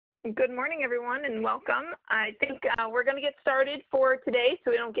Good morning, everyone, and welcome. I think we're going to get started for today so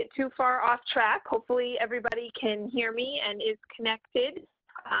we don't get too far off track. Hopefully everybody can hear me and is connected.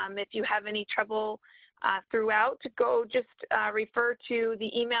 If you have any trouble throughout, go just refer to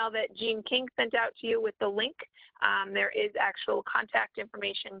the email that Jean King sent out to you with the link. There is actual contact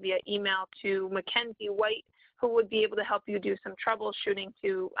information via email to Mackenzie White, who would be able to help you do some troubleshooting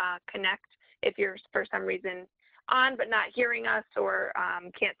to connect if you're for some reason on but not hearing us or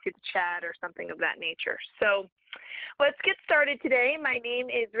can't see the chat or something of that nature. So let's get started today. My name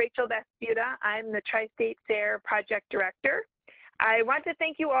is Rachel Bespuda. I'm the Tri-State SARE Project Director. I want to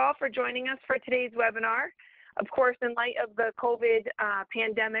thank you all for joining us for today's webinar. Of course, in light of the COVID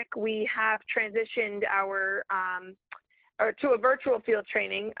pandemic, we have transitioned our to a virtual field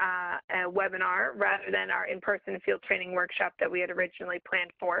training webinar rather than our in-person field training workshop that we had originally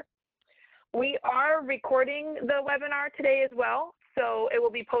planned for. We are recording the webinar today as well, so it will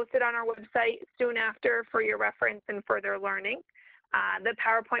be posted on our website soon after for your reference and further learning. The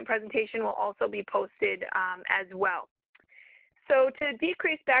PowerPoint presentation will also be posted as well. So to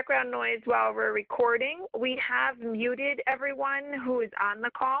decrease background noise while we're recording, we have muted everyone who is on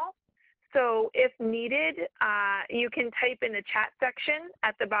the call. So if needed, you can type in the chat section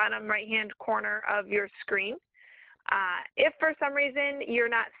at the bottom right-hand corner of your screen. If for some reason you're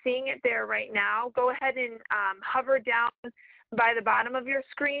not seeing it there right now, go ahead and hover down by the bottom of your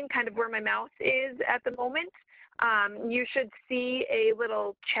screen, kind of where my mouse is at the moment. You should see a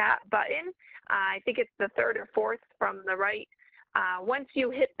little chat button. I think it's the third or fourth from the right. Once you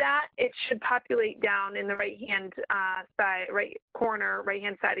hit that, it should populate down in the right-hand side, right corner,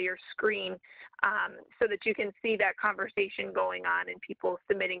 right-hand side of your screen, so that you can see that conversation going on and people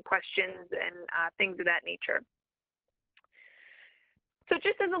submitting questions and things of that nature. So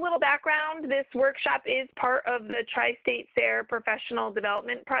just as a little background, this workshop is part of the Tri-State SARE Professional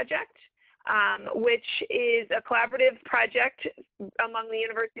Development Project, which is a collaborative project among the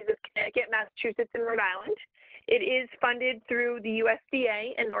universities of Connecticut, Massachusetts, and Rhode Island. It is funded through the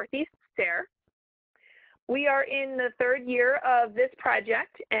USDA and Northeast SARE. We are in the third year of this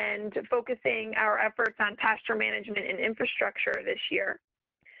project and focusing our efforts on pasture management and infrastructure this year.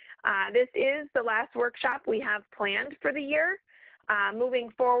 This is the last workshop we have planned for the year. Moving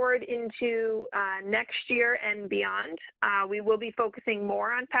forward into next year and beyond, we will be focusing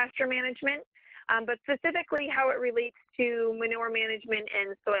more on pasture management, but specifically how it relates to manure management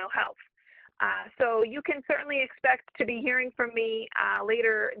and soil health. So you can certainly expect to be hearing from me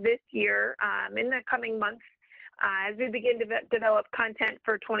later this year in the coming months as we begin to develop content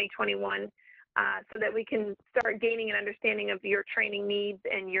for 2021 so that we can start gaining an understanding of your training needs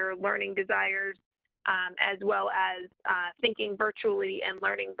and your learning desires, as well as thinking virtually and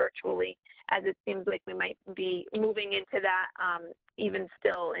learning virtually, as it seems like we might be moving into that even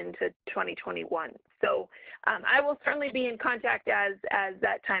still into 2021. So I will certainly be in contact as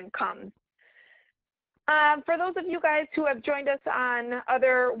that time comes. For those of you guys who have joined us on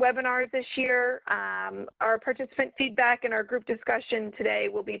other webinars this year, our participant feedback and our group discussion today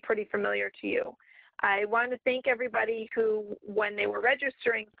will be pretty familiar to you. I want to thank everybody who, when they were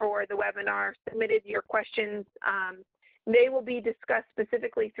registering for the webinar, submitted your questions. They will be discussed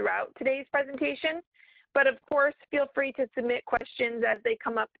specifically throughout today's presentation, but of course, feel free to submit questions as they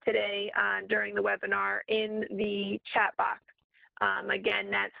come up today during the webinar in the chat box. Again,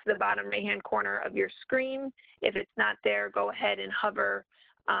 that's the bottom right-hand corner of your screen. If it's not there, go ahead and hover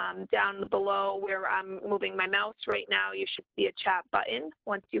down below where I'm moving my mouse right now. You should see a chat button.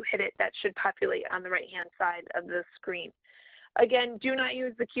 Once you hit it, that should populate on the right-hand side of the screen. Again, do not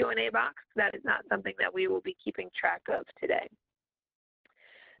use the Q&A box. That is not something that we will be keeping track of today.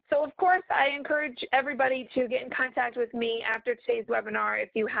 So of course, I encourage everybody to get in contact with me after today's webinar if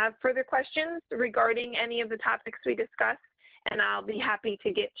you have further questions regarding any of the topics we discussed, and I'll be happy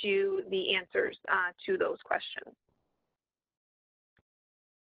to get you the answers to those questions.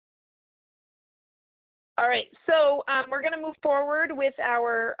 All right, so we're going to move forward with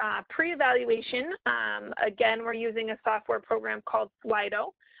our pre-evaluation. Again, we're using a software program called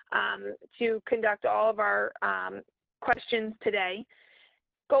Slido to conduct all of our questions today.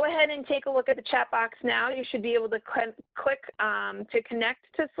 Go ahead and take a look at the chat box now. You should be able to click to connect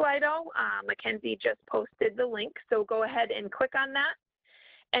to Slido. Mackenzie just posted the link, so go ahead and click on that.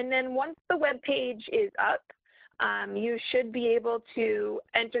 And then once the web page is up, you should be able to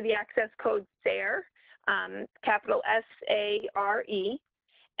enter the access code SARE. Capital S-A-R-E,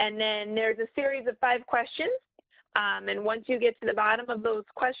 and then there's a series of 5 questions, and once you get to the bottom of those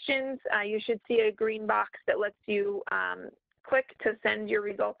questions, you should see a green box that lets you click to send your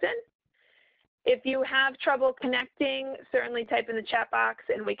results in. If you have trouble connecting, certainly type in the chat box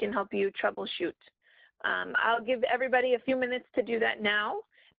and we can help you troubleshoot. I'll give everybody a few minutes to do that now,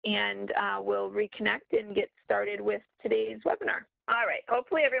 and we'll reconnect and get started with today's webinar. All right,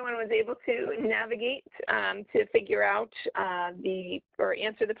 hopefully everyone was able to navigate to figure out or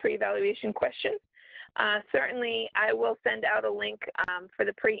answer the pre-evaluation questions. Certainly, I will send out a link for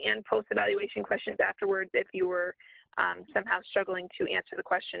the pre and post-evaluation questions afterwards if you were somehow struggling to answer the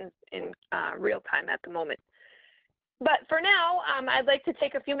questions in real time at the moment. But for now, I'd like to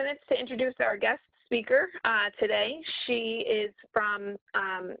take a few minutes to introduce our guest speaker today. She is from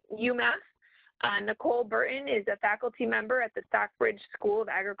UMass. Nicole Burton is a faculty member at the Stockbridge School of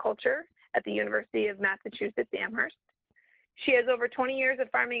Agriculture at the University of Massachusetts Amherst. She has over 20 years of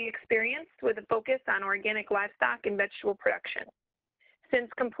farming experience with a focus on organic livestock and vegetable production. Since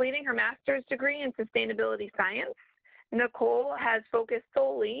completing her master's degree in sustainability science, Nicole has focused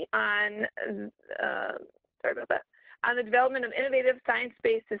solely on, on the development of innovative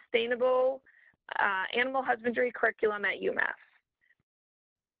science-based sustainable animal husbandry curriculum at UMass.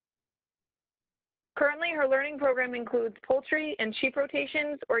 Currently, her learning program includes poultry and sheep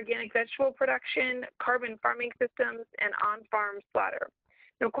rotations, organic vegetable production, carbon farming systems, and on-farm slaughter.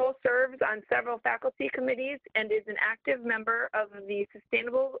 Nicole serves on several faculty committees and is an active member of the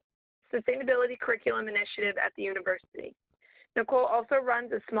Sustainability Curriculum Initiative at the university. Nicole also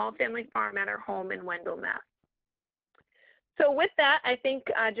runs a small family farm at her home in Wendell, Mass. So with that, I think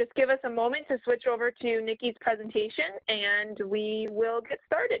just give us a moment to switch over to Nikki's presentation and we will get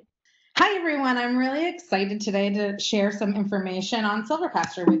started. Hi everyone, I'm really excited today to share some information on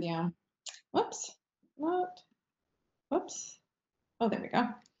silvopasture with you. Whoops, what? Whoops. Oh, there we go.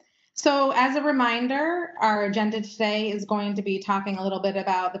 So as a reminder, our agenda today is going to be talking a little bit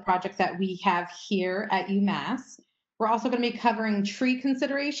about the projects that we have here at UMass. We're also going to be covering tree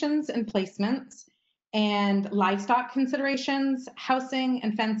considerations and placements, and livestock considerations, housing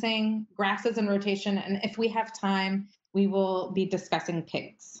and fencing, grasses and rotation, and if we have time, we will be discussing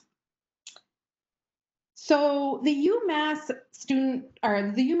pigs. So the UMass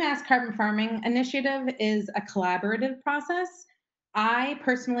Carbon Farming Initiative is a collaborative process. I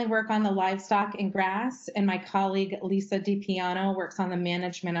personally work on the livestock and grass, and my colleague Lisa DiPiano works on the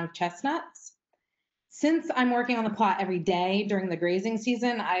management of chestnuts. Since I'm working on the plot every day during the grazing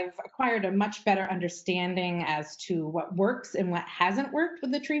season, I've acquired a much better understanding as to what works and what hasn't worked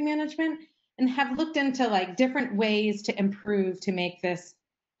with the tree management, and have looked into different ways to improve to make this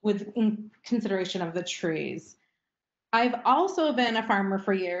in consideration of the trees. I've also been a farmer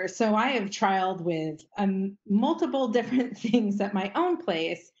for years, so I have trialed with multiple different things at my own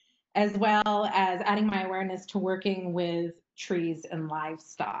place, as well as adding my awareness to working with trees and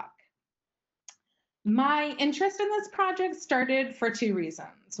livestock. My interest in this project started for two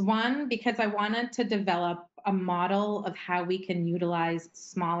reasons. One, because I wanted to develop a model of how we can utilize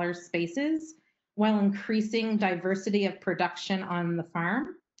smaller spaces while increasing diversity of production on the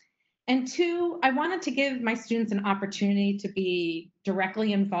farm. And two, I wanted to give my students an opportunity to be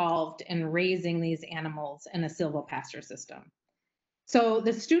directly involved in raising these animals in a silvopasture system. So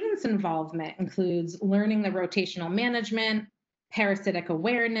the students' involvement includes learning the rotational management, parasitic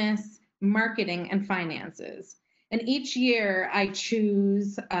awareness, marketing, and finances. And each year I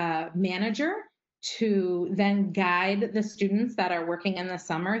choose a manager to then guide the students that are working in the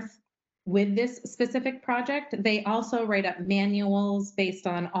summer with this specific project. They also write up manuals based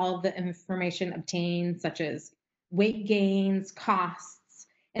on all of the information obtained, such as weight gains, costs,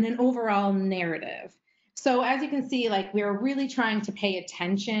 and an overall narrative. So as you can see, we're really trying to pay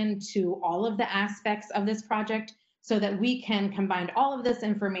attention to all of the aspects of this project so that we can combine all of this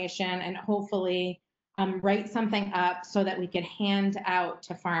information and hopefully write something up so that we can hand out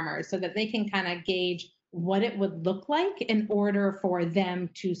to farmers so that they can kind of gauge what it would look like in order for them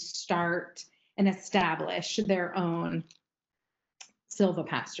to start and establish their own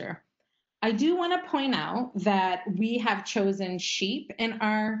silvopasture. I do want to point out that we have chosen sheep in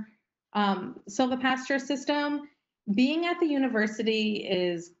our silvopasture system. Being at the university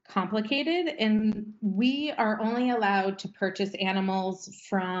is complicated, and we are only allowed to purchase animals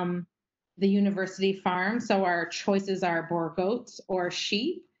from the university farm. So our choices are Boer goats or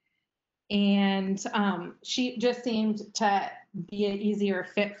sheep. And sheep just seemed to be an easier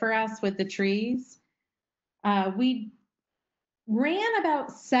fit for us with the trees. We ran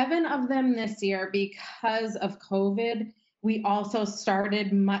about 7 of them this year because of COVID. We also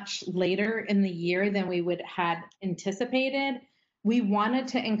started much later in the year than we would had anticipated. We wanted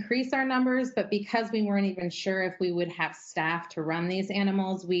to increase our numbers, but because we weren't even sure if we would have staff to run these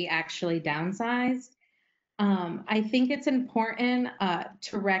animals, we actually downsized. I think it's important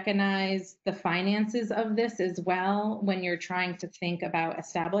to recognize the finances of this as well when you're trying to think about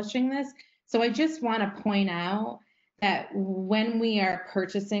establishing this. So I just want to point out that when we are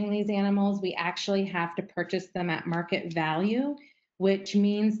purchasing these animals, we actually have to purchase them at market value, which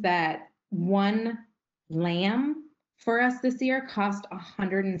means that one lamb for us this year cost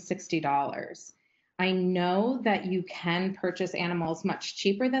 $160. I know that you can purchase animals much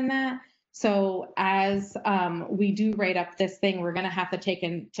cheaper than that. So as we do write up this thing, we're going to have to take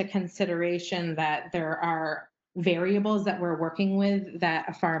into consideration that there are variables that we're working with that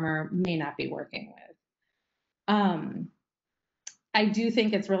a farmer may not be working with. I do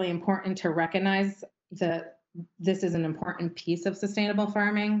think it's really important to recognize that this is an important piece of sustainable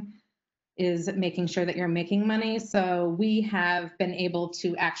farming, is making sure that you're making money. So we have been able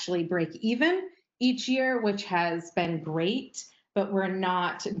to actually break even each year, which has been great, but we're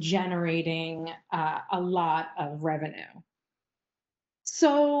not generating a lot of revenue.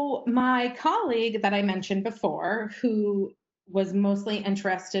 So my colleague that I mentioned before, who was mostly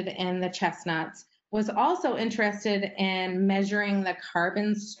interested in the chestnuts, was also interested in measuring the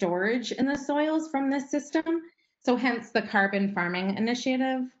carbon storage in the soils from this system. So hence the carbon farming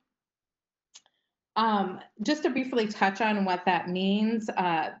initiative. Just to briefly touch on what that means,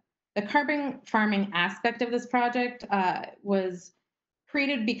 the carbon farming aspect of this project was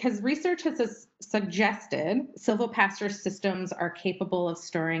created because research has suggested silvopasture systems are capable of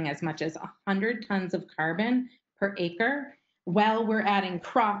storing as much as 100 tons of carbon per acre, while we're adding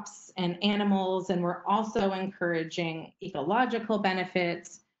crops and animals, and we're also encouraging ecological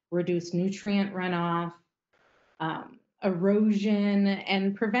benefits, reduced nutrient runoff, erosion,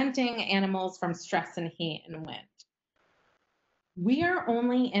 and preventing animals from stress and heat and wind. We are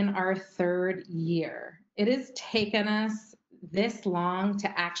only in our third year. It has taken us this long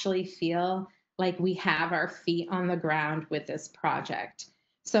to actually feel like we have our feet on the ground with this project.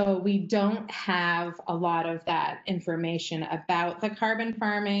 So we don't have a lot of that information about the carbon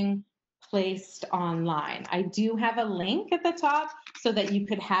farming placed online. I do have a link at the top so that you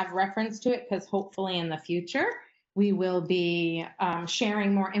could have reference to it, because hopefully in the future we will be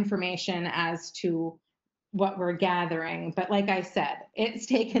sharing more information as to what we're gathering. But like I said, it's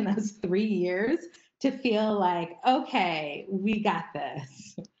taken us 3 years to feel like, okay, we got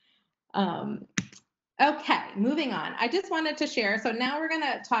this. Okay, moving on. I just wanted to share. So now we're going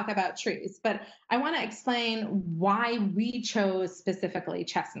to talk about trees, but I want to explain why we chose specifically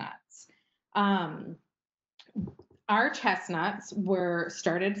chestnuts. Our chestnuts were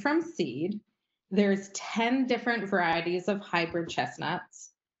started from seed. There's 10 different varieties of hybrid chestnuts.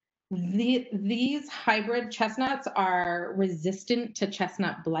 These hybrid chestnuts are resistant to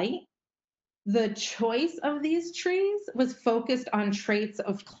chestnut blight. The choice of these trees was focused on traits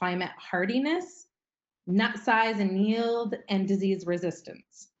of climate hardiness, nut size and yield, and disease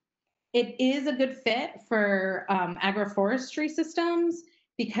resistance. It is a good fit for agroforestry systems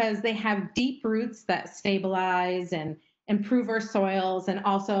because they have deep roots that stabilize and improve our soils and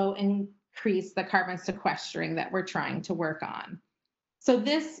also increase the carbon sequestering that we're trying to work on. So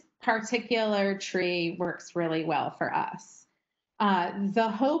this particular tree works really well for us. The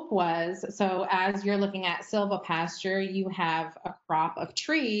hope was, so as you're looking at silvopasture, you have a crop of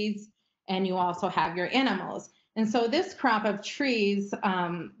trees and you also have your animals. And so this crop of trees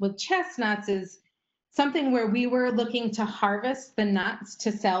with chestnuts is something where we were looking to harvest the nuts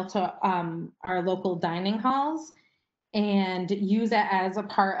to sell to our local dining halls and use it as a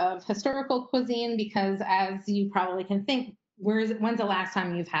part of historical cuisine, because as you probably can think, when's the last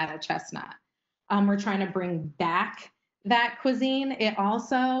time you've had a chestnut? We're trying to bring back that cuisine. It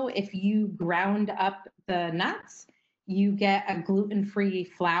also, if you ground up the nuts, you get a gluten-free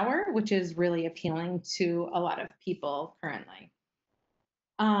flour, which is really appealing to a lot of people currently.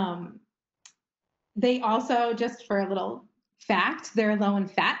 They also, just for a little fact, they're low in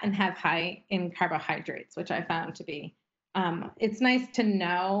fat and have high in carbohydrates, which I found to be, it's nice to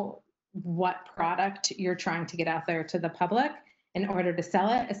know what product you're trying to get out there to the public in order to sell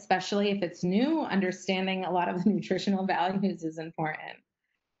it, especially if it's new. Understanding a lot of the nutritional values is important.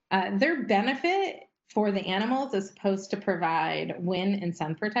 Their benefit for the animals is supposed to provide wind and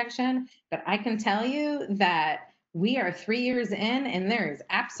sun protection, but I can tell you that we are 3 years in and there is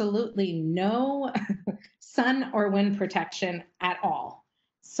absolutely no sun or wind protection at all.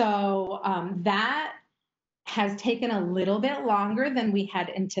 So that has taken a little bit longer than we had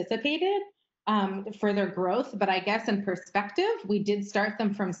anticipated for their growth. But I guess in perspective, we did start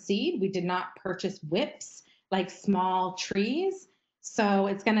them from seed. We did not purchase whips like small trees. So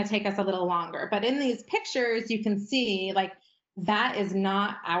it's going to take us a little longer. But in these pictures, you can see like That is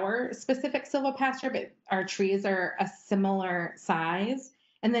not our specific silvopasture, but our trees are a similar size.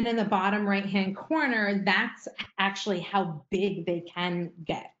 And then in the bottom right-hand corner, that's actually how big they can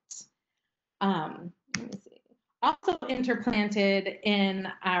get. Let me see. Also interplanted in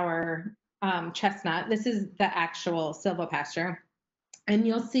our chestnut, this is the actual silvopasture, and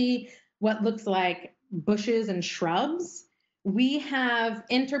you'll see what looks like bushes and shrubs. We have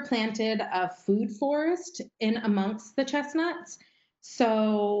interplanted a food forest in amongst the chestnuts.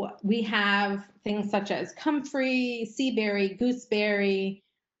 So we have things such as comfrey, seaberry, gooseberry.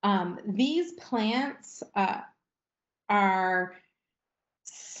 These plants are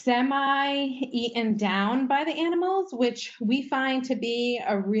semi-eaten down by the animals, which we find to be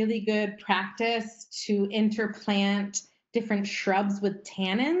a really good practice to interplant different shrubs with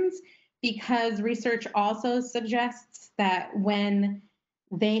tannins, because research also suggests that when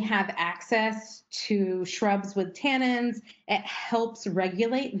they have access to shrubs with tannins, it helps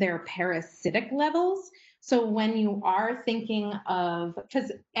regulate their parasitic levels. So when you are thinking of,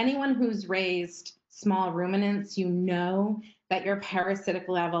 because anyone who's raised small ruminants, you know that your parasitic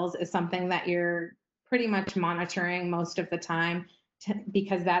levels is something that you're pretty much monitoring most of the time,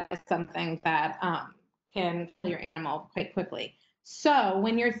 because that is something that can kill your animal quite quickly. So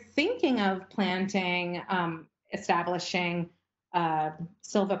when you're thinking of planting, establishing a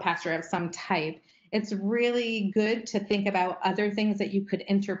silvopasture of some type, it's really good to think about other things that you could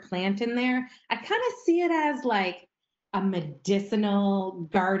interplant in there. I kind of see it as like a medicinal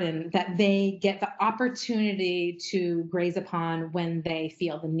garden that they get the opportunity to graze upon when they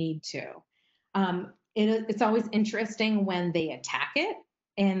feel the need to. It's always interesting when they attack it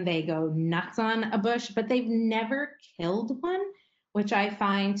and they go nuts on a bush, but they've never killed one, which I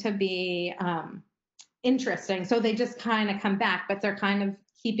find to be interesting. So they just kind of come back, but they're kind of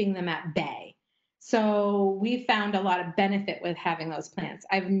keeping them at bay. So we found a lot of benefit with having those plants.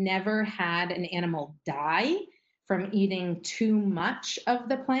 I've never had an animal die from eating too much of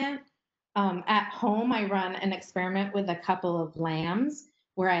the plant. At home, I run an experiment with a couple of lambs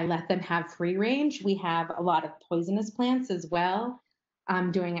where I let them have free range. We have a lot of poisonous plants as well.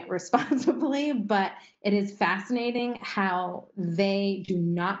 I'm doing it responsibly, but it is fascinating how they do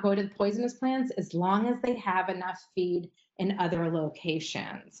not go to the poisonous plants as long as they have enough feed in other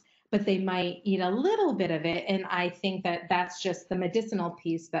locations. But they might eat a little bit of it, and I think that that's just the medicinal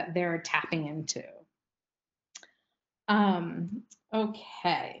piece that they're tapping into.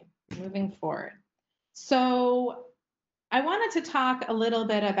 Okay, moving forward. So I wanted to talk a little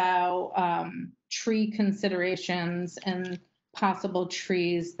bit about tree considerations and possible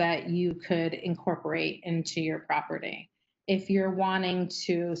trees that you could incorporate into your property if you're wanting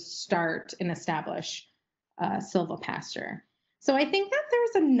to start and establish silvopasture. So I think that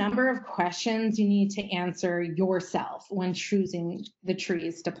there's a number of questions you need to answer yourself when choosing the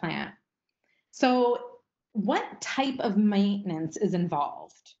trees to plant. So what type of maintenance is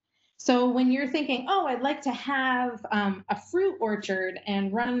involved? So when you're thinking, oh, I'd like to have a fruit orchard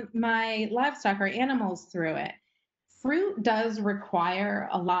and run my livestock or animals through it, fruit does require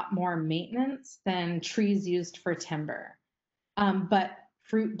a lot more maintenance than trees used for timber. But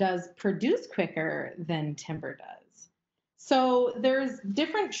fruit does produce quicker than timber does. So there's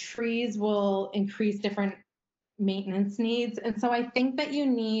different trees will increase different maintenance needs. And so I think that you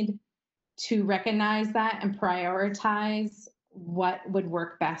need to recognize that and prioritize what would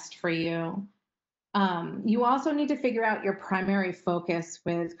work best for you. You also need to figure out your primary focus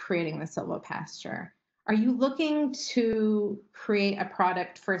with creating the silvopasture. Are you looking to create a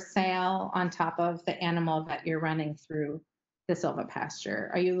product for sale on top of the animal that you're running through the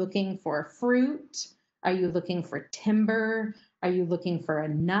silvopasture? Are you looking for fruit? Are you looking for timber? Are you looking for a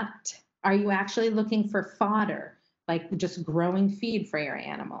nut? Are you actually looking for fodder, like just growing feed for your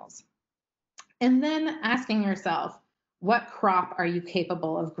animals? And then asking yourself, what crop are you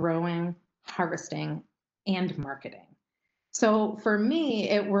capable of growing, harvesting, and marketing? So for me,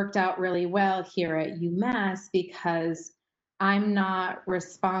 it worked out really well here at UMass because I'm not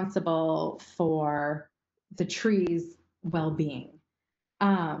responsible for the tree's well-being.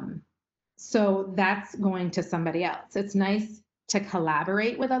 So that's going to somebody else. It's nice to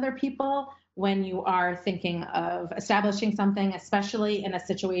collaborate with other people when you are thinking of establishing something, especially in a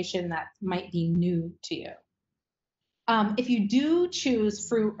situation that might be new to you. If you do choose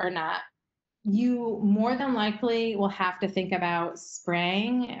fruit or nut, you more than likely will have to think about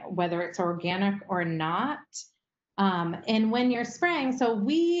spraying, whether it's organic or not. And when you're spraying, so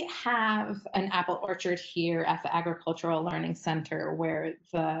we have an apple orchard here at the Agricultural Learning Center where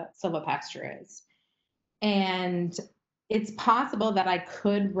the silvopasture is. And it's possible that I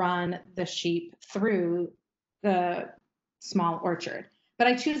could run the sheep through the small orchard. But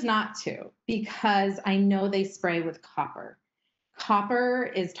I choose not to because I know they spray with copper.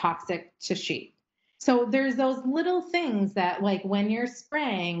 Copper is toxic to sheep. So there's those little things that, like, when you're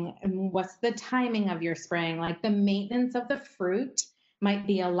spraying, and what's the timing of your spraying, like the maintenance of the fruit might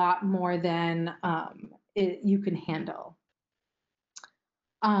be a lot more than you can handle.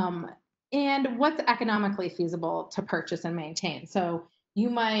 And what's economically feasible to purchase and maintain. So you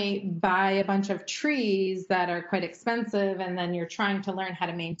might buy a bunch of trees that are quite expensive, and then you're trying to learn how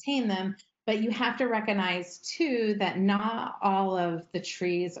to maintain them. But you have to recognize too that not all of the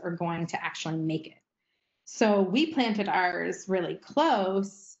trees are going to actually make it. So we planted ours really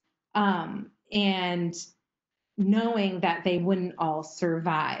close, and knowing that they wouldn't all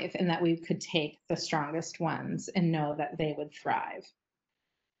survive and that we could take the strongest ones and know that they would thrive.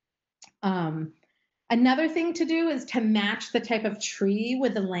 Another thing to do is to match the type of tree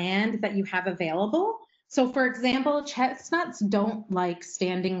with the land that you have available. So for example, chestnuts don't like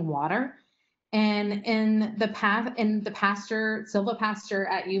standing water. And in the pasture, silvopasture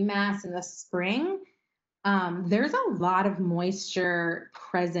at UMass in the spring, there's a lot of moisture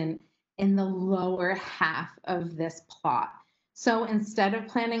present in the lower half of this plot. So instead of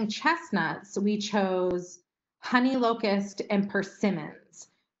planting chestnuts, we chose honey locust and persimmons,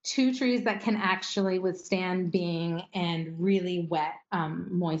 2 trees that can actually withstand being in really wet,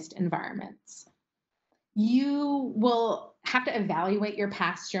 moist environments. You will have to evaluate your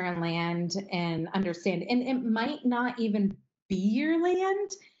pasture and land and understand, and it might not even be your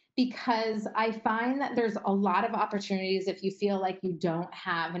land, because I find that there's a lot of opportunities if you feel like you don't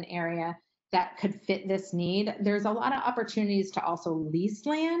have an area that could fit this need. There's a lot of opportunities to also lease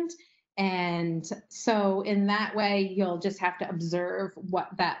land. And so in that way, you'll just have to observe what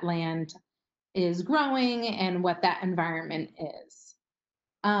that land is growing and what that environment is.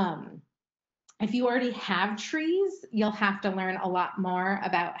 If you already have trees, you'll have to learn a lot more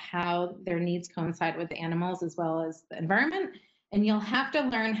about how their needs coincide with the animals as well as the environment. And you'll have to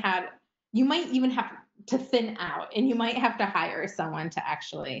learn you might even have to thin out, and you might have to hire someone to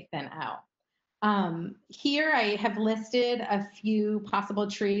actually thin out. Here I have listed a few possible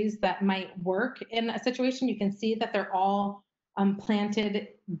trees that might work in a situation. You can see that they're all planted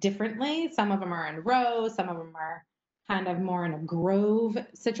differently. Some of them are in rows, some of them are kind of more in a grove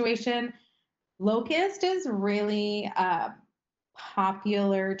situation. Locust is really a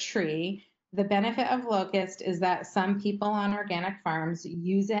popular tree. The benefit of locust is that some people on organic farms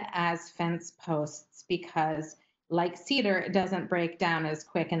use it as fence posts because, like cedar, it doesn't break down as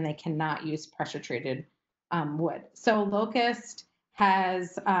quick and they cannot use pressure treated wood. So locust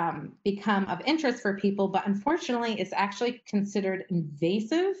has become of interest for people, but unfortunately it's actually considered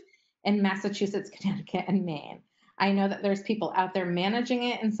invasive in Massachusetts, Connecticut, and Maine. I know that there's people out there managing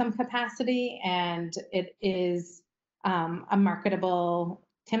it in some capacity, and it is a marketable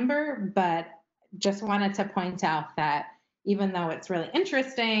timber, but just wanted to point out that even though it's really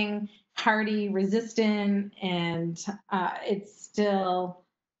interesting, hardy, resistant, and it's still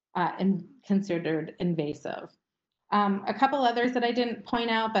considered invasive. A couple others that I didn't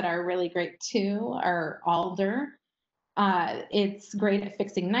point out but are really great too are alder. It's great at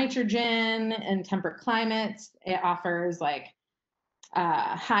fixing nitrogen in temperate climates. It offers like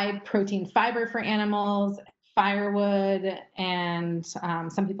high protein fiber for animals, firewood, and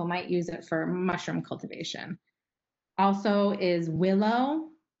some people might use it for mushroom cultivation. Also is willow.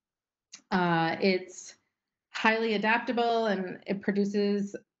 It's highly adaptable and it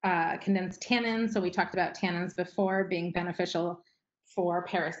produces condensed tannins. So we talked about tannins before being beneficial for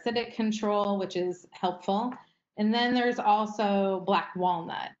parasitic control, which is helpful. And then there's also black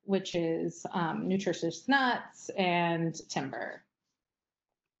walnut, which is nutritious nuts and timber.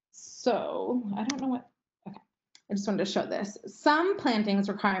 So I don't know what, okay. I just wanted to show this. Some plantings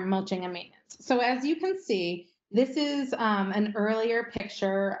require mulching and maintenance. So as you can see, this is an earlier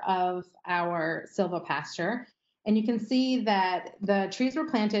picture of our silvopasture. And you can see that the trees were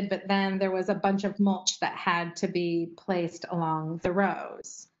planted, but then there was a bunch of mulch that had to be placed along the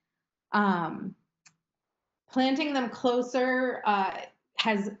rows. Planting them closer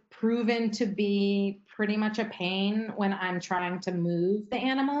has proven to be pretty much a pain when I'm trying to move the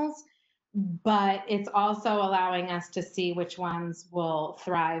animals, but it's also allowing us to see which ones will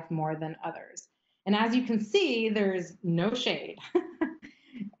thrive more than others. And as you can see, there's no shade.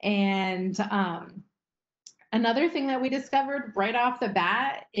 And another thing that we discovered right off the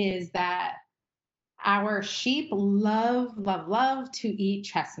bat is that our sheep love to eat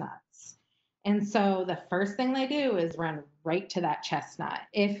chestnuts. And so the first thing they do is run right to that chestnut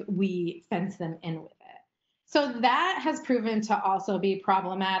if we fence them in with it. So that has proven to also be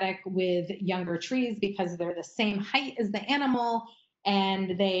problematic with younger trees because they're the same height as the animal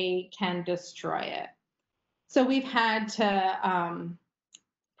and they can destroy it. So we've had to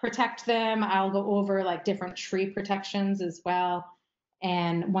protect them. I'll go over like different tree protections as well,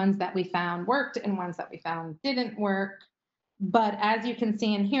 and ones that we found worked and ones that we found didn't work. But as you can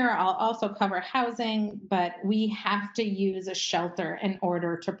see in here, I'll also cover housing, but we have to use a shelter in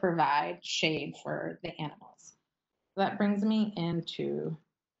order to provide shade for the animals. That brings me into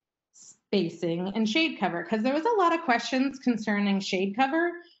spacing and shade cover, because there was a lot of questions concerning shade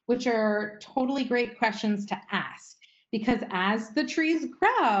cover, which are totally great questions to ask, because as the trees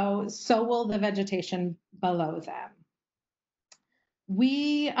grow, so will the vegetation below them.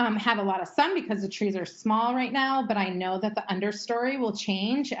 We have a lot of sun because the trees are small right now, but I know that the understory will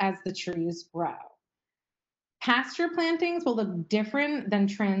change as the trees grow. Pasture plantings will look different than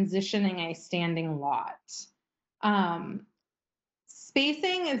transitioning a standing lot.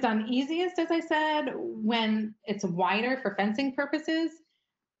 Spacing is done easiest, as I said, when it's wider for fencing purposes,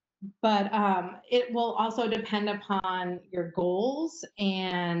 but it will also depend upon your goals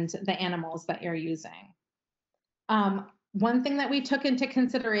and the animals that you're using. One thing that we took into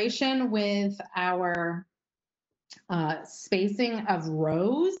consideration with our spacing of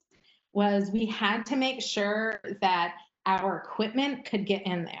rows was we had to make sure that our equipment could get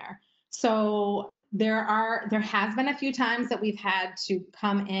in there. So there has been a few times that we've had to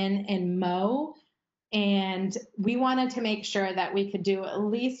come in and mow, and we wanted to make sure that we could do at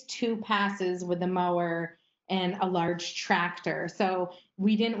least 2 passes with the mower and a large tractor. So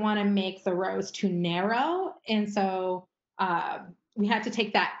we didn't want to make the rows too narrow, and so we had to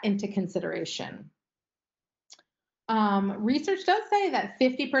take that into consideration. Research does say that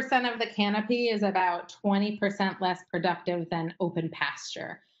 50% of the canopy is about 20% less productive than open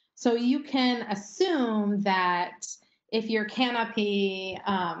pasture. So you can assume that if your canopy,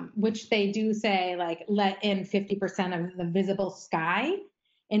 which they do say, like, let in 50% of the visible sky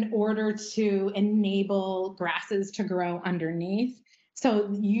in order to enable grasses to grow underneath. So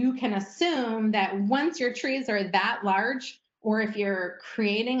you can assume that once your trees are that large, or if you're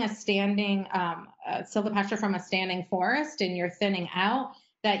creating a standing silvopasture from a standing forest and you're thinning out,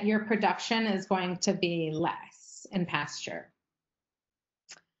 that your production is going to be less in pasture.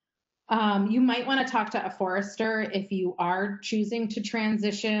 You might want to talk to a forester if you are choosing to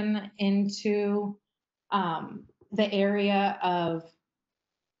transition into the area of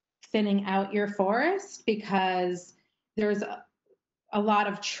thinning out your forest, because there's a lot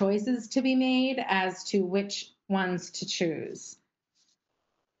of choices to be made as to which ones to choose.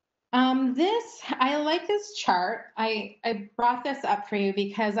 I like this chart. I brought this up for you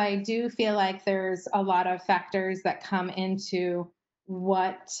because I do feel like there's a lot of factors that come into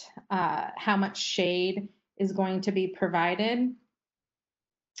how much shade is going to be provided.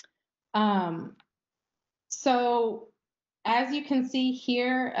 So as you can see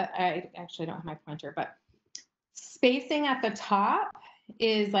here, I actually don't have my pointer, but spacing at the top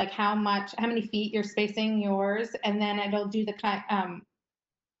is like how many feet you're spacing yours, and then it'll do the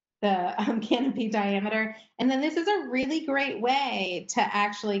canopy diameter. And then this is a really great way to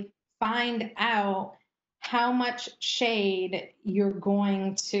actually find out how much shade you're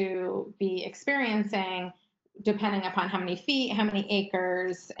going to be experiencing depending upon how many feet, how many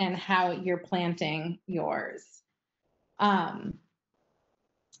acres, and how you're planting yours. I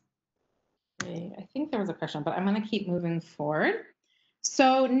think there was a question, but I'm going to keep moving forward.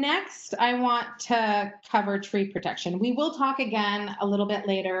 So next, I want to cover tree protection. We will talk again a little bit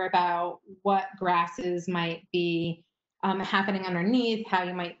later about what grasses might be happening underneath, how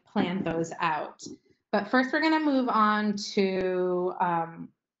you might plant those out. But first, we're going to move on to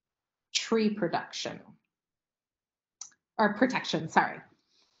tree protection. Sorry.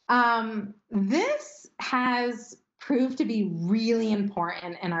 This has proved to be really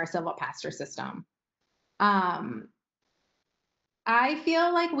important in our silvopasture system. I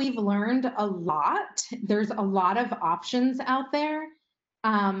feel like we've learned a lot. There's a lot of options out there,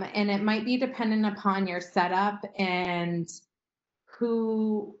 and it might be dependent upon your setup and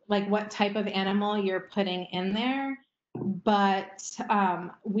what type of animal you're putting in there. But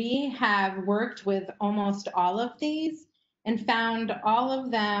we have worked with almost all of these and found all of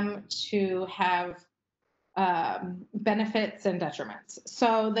them to have benefits and detriments.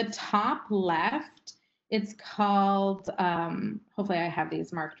 So the top left, it's called, hopefully I have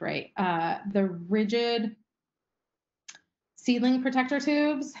these marked right, the rigid seedling protector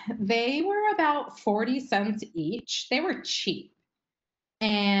tubes. They were about 40 cents each. They were cheap.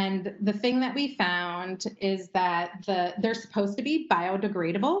 And the thing that we found is that they're supposed to be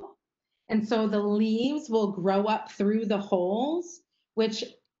biodegradable. And so the leaves will grow up through the holes, which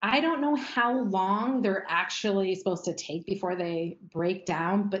I don't know how long they're actually supposed to take before they break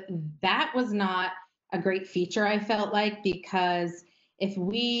down, but that was not a great feature, I felt like, because if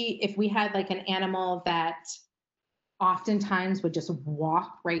we had like an animal that oftentimes would just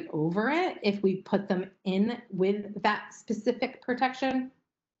walk right over it, if we put them in with that specific protection,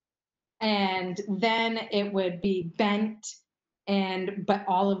 and then it would be bent, but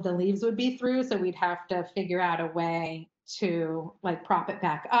all of the leaves would be through, so we'd have to figure out a way to like prop it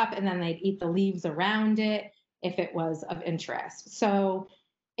back up, and then they'd eat the leaves around it if it was of interest. So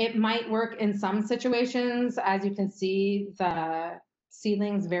it might work in some situations. As you can see, the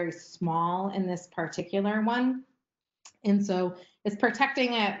seedling's very small in this particular one, and so it's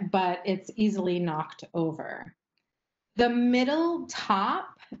protecting it, but it's easily knocked over. The middle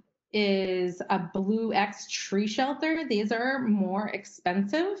top is a Blue X tree shelter. These are more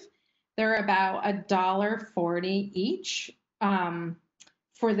expensive. They're about $1.40 each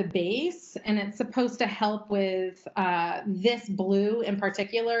for the base, and it's supposed to help with this blue in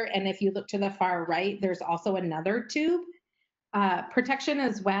particular. And if you look to the far right, there's also another tube protection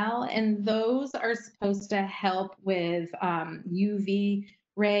as well, and those are supposed to help with UV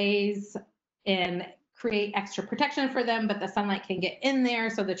rays and create extra protection for them, but the sunlight can get in there,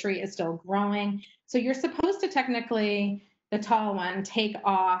 so the tree is still growing. So you're supposed to technically, the tall one, take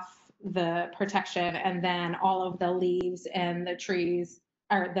off the protection, and then all of the leaves and the trees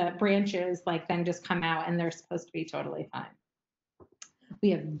or the branches like then just come out, and they're supposed to be totally fine.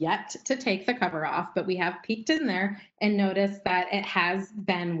 We have yet to take the cover off, but we have peeked in there and noticed that it has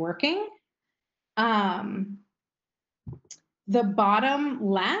been working. The bottom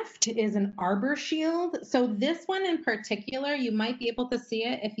left is an arbor shield. So this one in particular, you might be able to see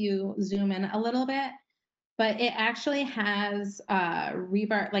it if you zoom in a little bit, but it actually has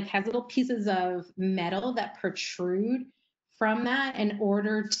rebar, like has little pieces of metal that protrude from that in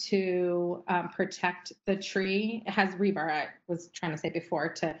order to protect the tree. It has rebar, I was trying to say before,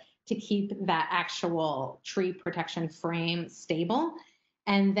 to keep that actual tree protection frame stable.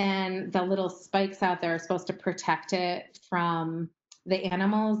 And then the little spikes out there are supposed to protect it from the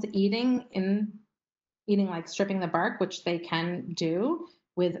animals eating, like stripping the bark, which they can do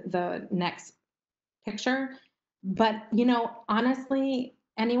with the next picture. But, you know, honestly,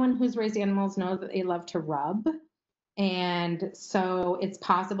 anyone who's raised animals knows that they love to rub. And so it's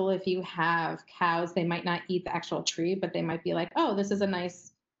possible if you have cows, they might not eat the actual tree, but they might be like, oh, this is a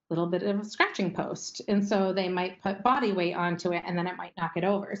nice little bit of a scratching post. And so they might put body weight onto it, and then it might knock it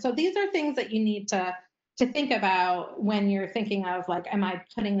over. So these are things that you need to think about when you're thinking of like, am I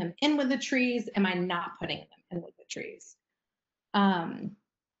putting them in with the trees? Am I not putting them in with the trees?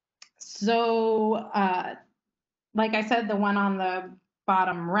 Like I said, the one on the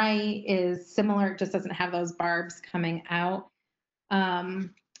bottom right is similar, it just doesn't have those barbs coming out.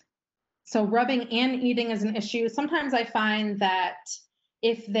 So rubbing and eating is an issue. Sometimes I find that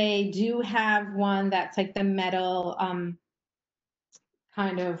if they do have one that's like the metal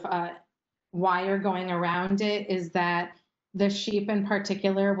kind of wire going around it, is that the sheep in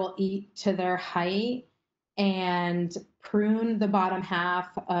particular will eat to their height and prune the bottom half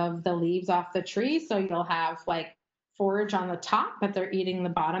of the leaves off the tree. So you'll have like forage on the top, but they're eating the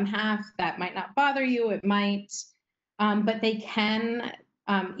bottom half. That might not bother you. It might, but they can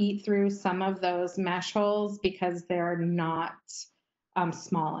eat through some of those mesh holes because they're not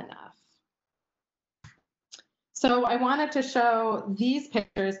small enough. So I wanted to show these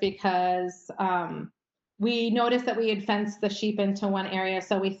pictures because we noticed that we had fenced the sheep into one area.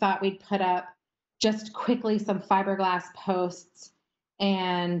 So we thought we'd put up just quickly some fiberglass posts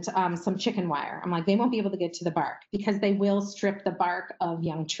and some chicken wire. I'm like, they won't be able to get to the bark because they will strip the bark of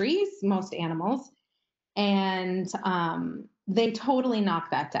young trees, most animals. And they totally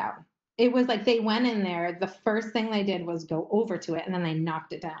knocked that down. It was like they went in there, the first thing they did was go over to it, and then they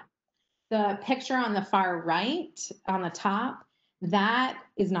knocked it down. The picture on the far right, on the top, that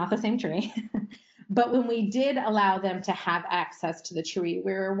is not the same tree. But when we did allow them to have access to the tree,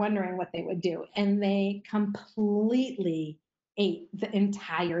 we were wondering what they would do. And they completely ate the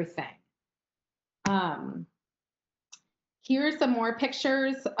entire thing. Here's some more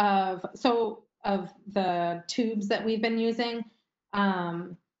pictures of the tubes that we've been using. I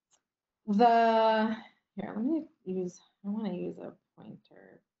want to use a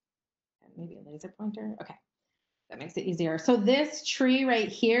pointer, maybe a laser pointer. Okay, that makes it easier. So this tree right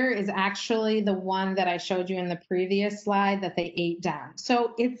here is actually the one that I showed you in the previous slide that they ate down.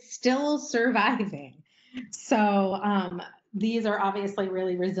 So it's still surviving. So these are obviously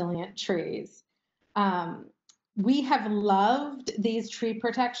really resilient trees. we have loved these tree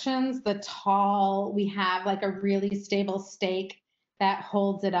protections. The tall, we have like a really stable stake that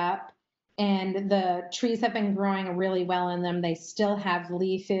holds it up. And the trees have been growing really well in them. They still have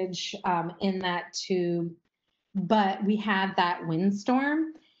leafage in that tube. But we had that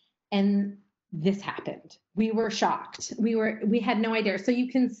windstorm and this happened. We were shocked. We had no idea. So you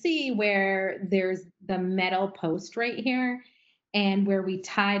can see where there's the metal post right here, and where we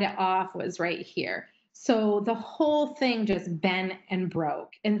tied it off was right here. So the whole thing just bent and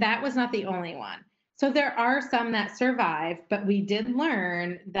broke. And that was not the only one. So there are some that survived, but we did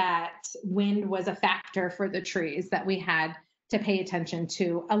learn that wind was a factor for the trees that we had to pay attention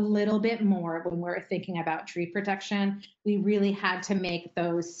to a little bit more when we're thinking about tree protection. We really had to make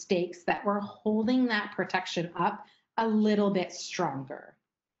those stakes that were holding that protection up a little bit stronger.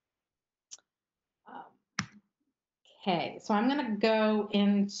 Okay, so I'm going to go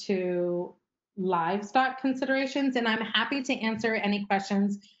into livestock considerations, and I'm happy to answer any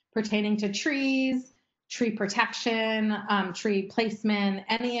questions pertaining to trees, tree protection, tree placement,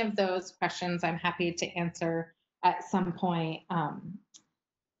 any of those questions I'm happy to answer at some point,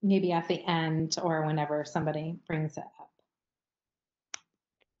 maybe at the end or whenever somebody brings it up.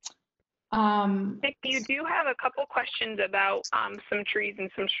 Nick, you do have a couple questions about some trees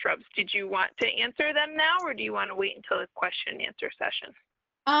and some shrubs. Did you want to answer them now, or do you want to wait until the question and answer session?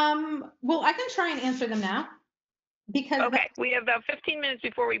 Well, I can try and answer them now. Because okay, we have about 15 minutes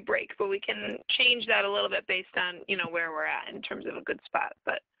before we break, but we can change that a little bit based on, where we're at in terms of a good spot.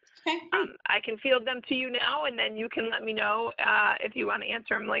 But okay. I can field them to you now, and then you can let me know if you want to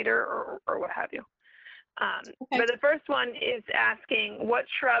answer them later or what have you. Okay. But the first one is asking what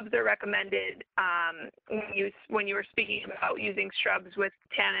shrubs are recommended when you were speaking about using shrubs with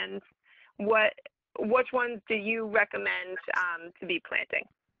tannins. Which ones do you recommend to be planting?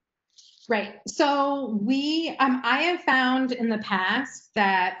 Right. So I have found in the past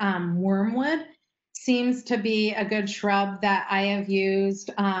that wormwood seems to be a good shrub that I have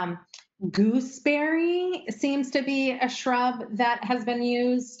used. Gooseberry seems to be a shrub that has been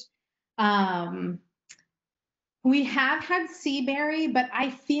used. We have had seaberry, but I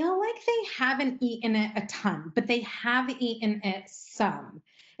feel like they haven't eaten it a ton, but they have eaten it some.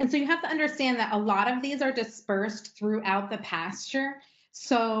 And so you have to understand that a lot of these are dispersed throughout the pasture.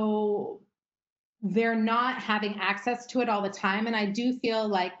 So they're not having access to it all the time. And I do feel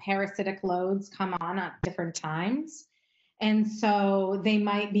like parasitic loads come on at different times. And so they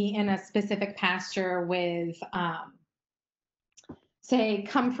might be in a specific pasture with, say,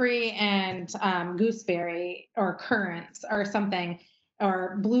 comfrey and gooseberry or currants or something,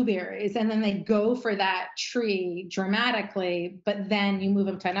 or blueberries, and then they go for that tree dramatically, but then you move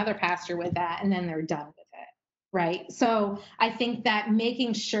them to another pasture with that, and then they're done with it, right? So I think that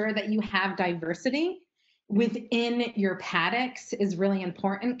making sure that you have diversity within your paddocks is really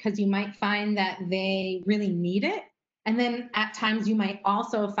important, because you might find that they really need it. And then at times you might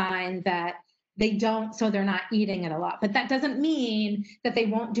also find that they don't, so they're not eating it a lot. But that doesn't mean that they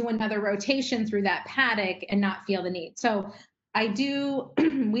won't do another rotation through that paddock and not feel the need. So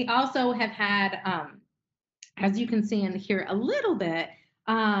we also have had, as you can see in here a little bit,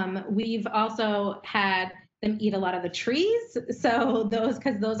 we've also had them eat a lot of the trees. So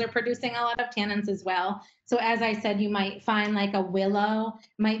because those are producing a lot of tannins as well. So as I said, you might find like a willow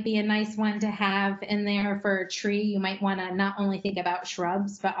might be a nice one to have in there for a tree. You might want to not only think about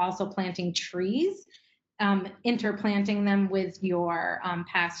shrubs, but also planting trees, interplanting them with your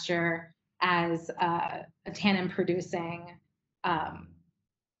pasture as a tannin producing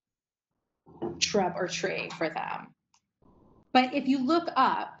shrub or tree for them. But if you look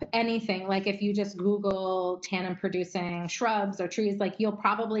up anything, like if you just Google tannin producing shrubs or trees, like you'll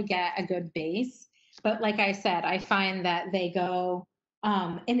probably get a good base. But like I said, I find that they go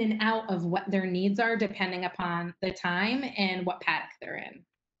in and out of what their needs are depending upon the time and what paddock they're in.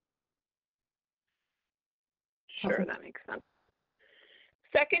 Sure, that makes sense.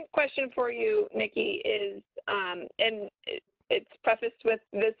 Second question for you, Nikki, is, and it's prefaced with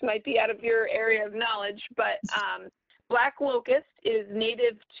this might be out of your area of knowledge, but black locust is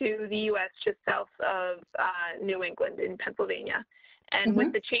native to the U.S. just south of New England in Pennsylvania. And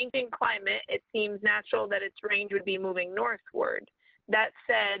with the changing climate, it seems natural that its range would be moving northward. That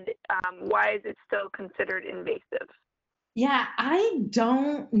said, why is it still considered invasive? Yeah, I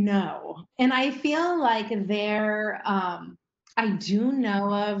don't know. And I feel like I do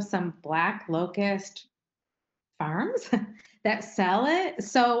know of some black locust farms that sell it.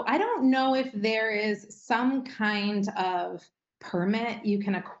 So I don't know if there is some kind of permit you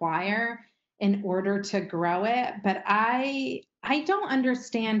can acquire in order to grow it, but I I don't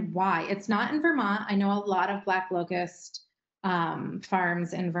understand why. It's not in Vermont. I know a lot of black locust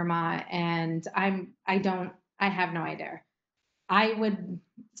farms in Vermont, and I have no idea. I would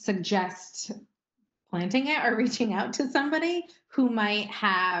suggest planting it or reaching out to somebody who might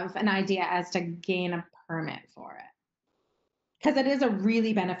have an idea as to gain a permit for it. Because it is a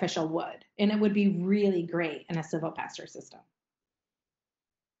really beneficial wood, and it would be really great in a silvopasture system.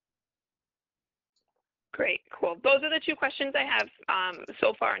 Great, cool. Those are the two questions I have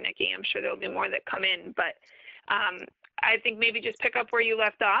so far, Nikki. I'm sure there'll be more that come in, but I think maybe just pick up where you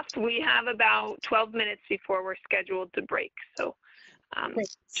left off. We have about 12 minutes before we're scheduled to break, so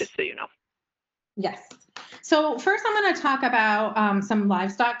just so you know. Yes. So first I'm going to talk about some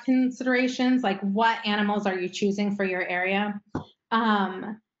livestock considerations, like what animals are you choosing for your area?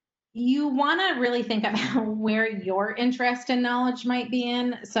 You want to really think about where your interest and knowledge might be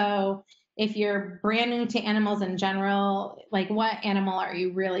in. So if you're brand new to animals in general, like what animal are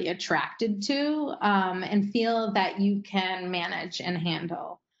you really attracted to and feel that you can manage and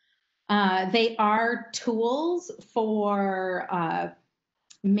handle? They are tools for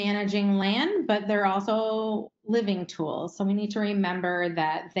managing land, but they're also living tools. So we need to remember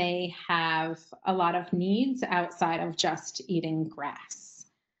that they have a lot of needs outside of just eating grass.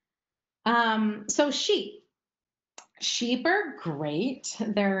 So sheep are great.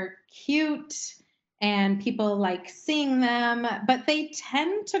 They're cute and people like seeing them, but they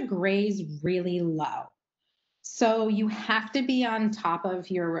tend to graze really low. So you have to be on top of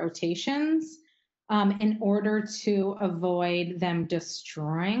your rotations in order to avoid them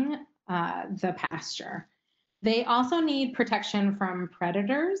destroying the pasture. They also need protection from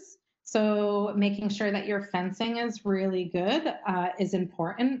predators. So making sure that your fencing is really good is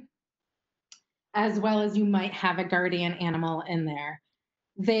important, as well as you might have a guardian animal in there.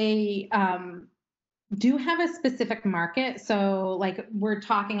 They do have a specific market. So like we're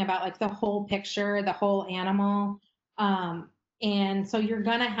talking about like the whole picture, the whole animal. And so you're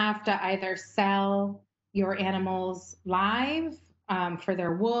going to have to either sell your animals live for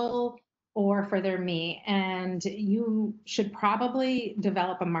their wool or for their meat. And you should probably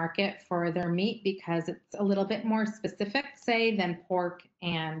develop a market for their meat because it's a little bit more specific, say, than pork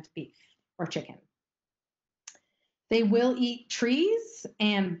and beef or chicken. They will eat trees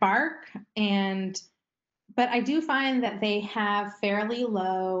and bark, but I do find that they have fairly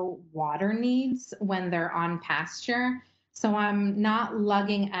low water needs when they're on pasture. So I'm not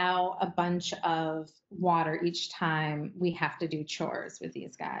lugging out a bunch of water each time we have to do chores with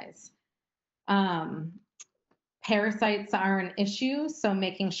these guys. Parasites are an issue, so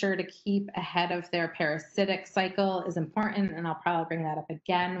making sure to keep ahead of their parasitic cycle is important, and I'll probably bring that up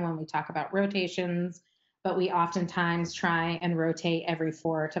again when we talk about rotations, but we oftentimes try and rotate every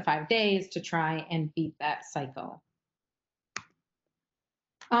 4 to 5 days to try and beat that cycle.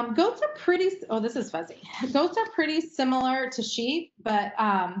 Goats are pretty, this is fuzzy. Goats are pretty similar to sheep, but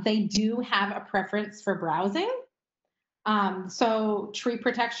they do have a preference for browsing. So tree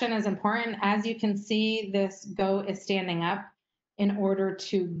protection is important. As you can see, this goat is standing up in order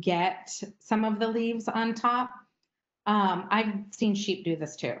to get some of the leaves on top. I've seen sheep do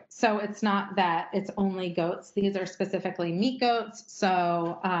this too. So it's not that it's only goats. These are specifically meat goats.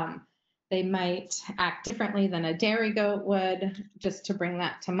 So they might act differently than a dairy goat would, just to bring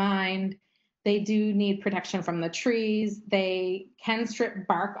that to mind. They do need protection from the trees. They can strip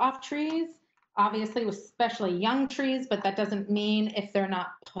bark off trees, obviously, especially young trees, but that doesn't mean if they're not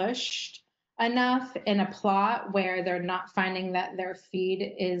pushed enough in a plot where they're not finding that their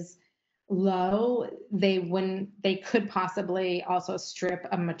feed is low, they could possibly also strip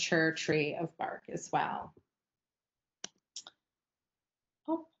a mature tree of bark as well.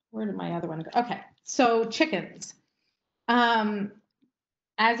 Oh, where did my other one go? Okay, so chickens.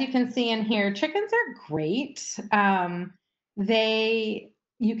 As you can see in here, chickens are great.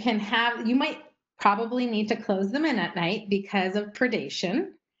 You might probably need to close them in at night because of predation.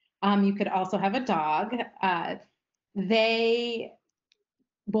 You could also have a dog. They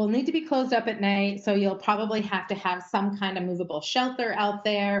will need to be closed up at night, so you'll probably have to have some kind of movable shelter out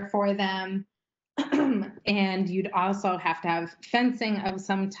there for them. And you'd also have to have fencing of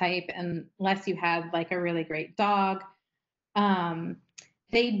some type unless you had like a really great dog.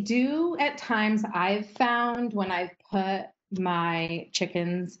 They do at times, I've found when I've put my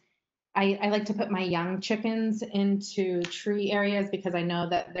chickens, I like to put my young chickens into tree areas because I know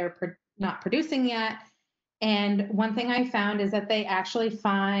that they're not producing yet. And one thing I found is that they actually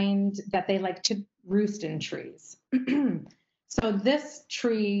find that they like to roost in trees. So this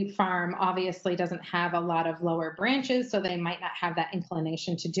tree farm obviously doesn't have a lot of lower branches, so they might not have that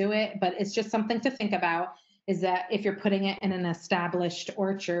inclination to do it, but it's just something to think about. is that if you're putting it in an established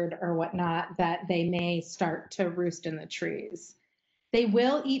orchard or whatnot, that they may start to roost in the trees. They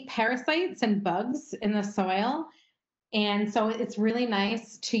will eat parasites and bugs in the soil. And so it's really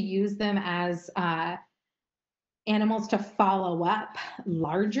nice to use them as animals to follow up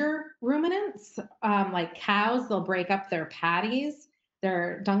larger ruminants, like cows. They'll break up their patties,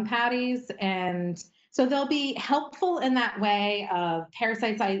 their dung patties. And so they'll be helpful in that way of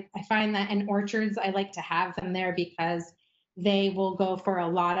parasites. I find that in orchards, I like to have them there because they will go for a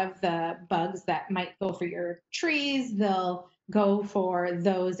lot of the bugs that might go for your trees. They'll go for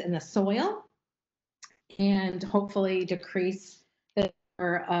those in the soil and hopefully decrease the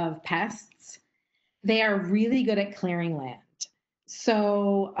number of pests. They are really good at clearing land.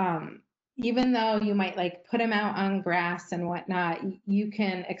 So even though you might like put them out on grass and whatnot, you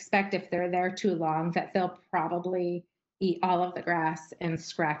can expect if they're there too long that they'll probably eat all of the grass and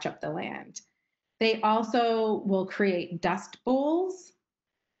scratch up the land. They also will create dust bowls.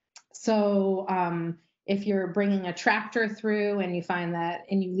 So if you're bringing a tractor through and you find that,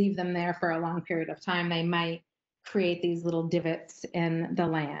 and you leave them there for a long period of time, they might create these little divots in the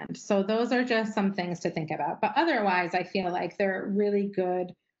land. So those are just some things to think about. But otherwise, I feel like they're really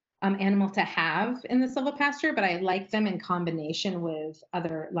good animal to have in the silvopasture, but I like them in combination with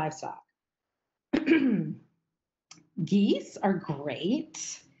other livestock. Geese are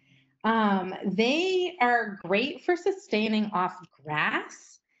great. They are great for sustaining off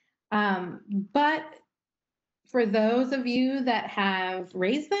grass. But for those of you that have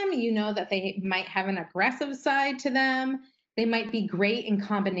raised them, you know that they might have an aggressive side to them. They might be great in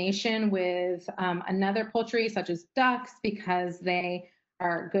combination with another poultry, such as ducks, because they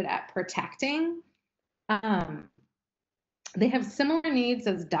are good at protecting. They have similar needs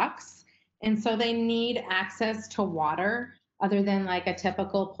as ducks, and so they need access to water other than like a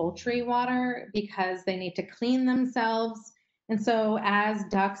typical poultry water because they need to clean themselves. And so as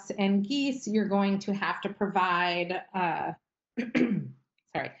ducks and geese, you're going to have to provide, you're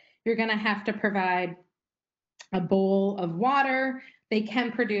going to have to provide a bowl of water. They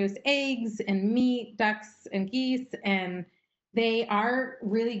can produce eggs and meat, ducks and geese, and they are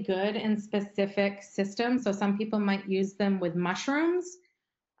really good in specific systems. So some people might use them with mushrooms,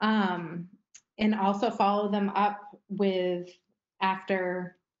 and also follow them up with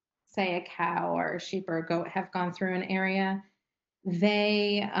after, say, a cow or a sheep or a goat have gone through an area.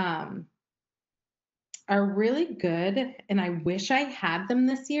 They are really good, and I wish I had them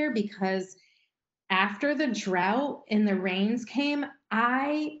this year because after the drought and the rains came,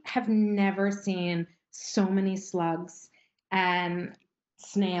 I have never seen so many slugs and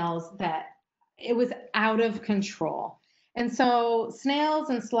snails that it was out of control. And so snails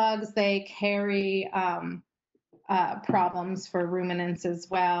and slugs, they carry problems for ruminants as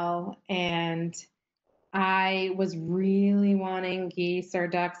well. And I was really wanting geese or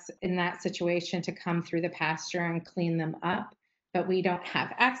ducks in that situation to come through the pasture and clean them up, but we don't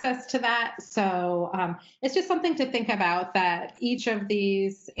have access to that. So it's just something to think about, that each of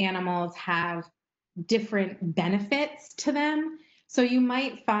these animals have different benefits to them. So you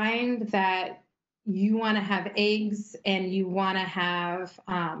might find that you want to have eggs and you want to have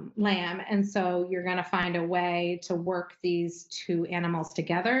lamb. And so you're going to find a way to work these two animals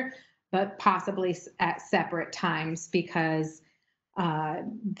together, but possibly at separate times, because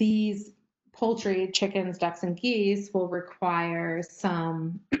these poultry, chickens, ducks, and geese will require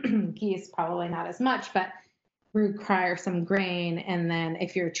some, geese probably not as much, but require some grain. And then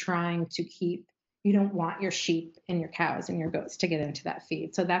if you're trying to keep, you don't want your sheep and your cows and your goats to get into that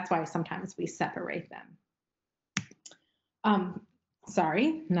feed. So that's why sometimes we separate them.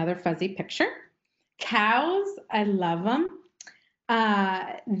 Sorry, another fuzzy picture. Cows, I love them.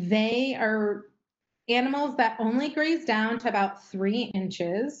 They are animals that only graze down to about 3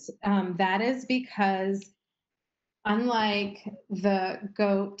 inches. That is because unlike the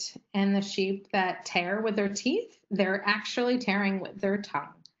goat and the sheep that tear with their teeth, they're actually tearing with their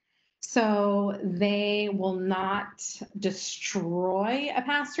tongue. So they will not destroy a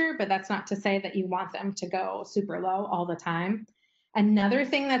pasture, but that's not to say that you want them to go super low all the time. Another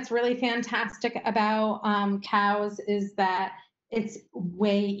thing that's really fantastic about cows is that it's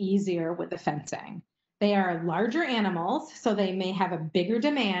way easier with the fencing. They are larger animals, so they may have a bigger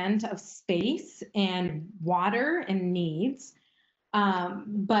demand of space and water and needs,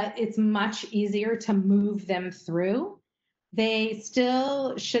 but it's much easier to move them through. They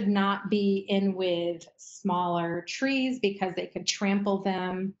still should not be in with smaller trees because they could trample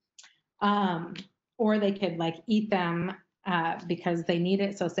them, or they could like eat them because they need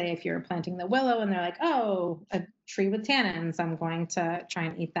it. So say if you're planting the willow and they're like, oh, a tree with tannins, I'm going to try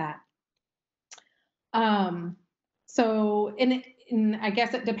and eat that. So, I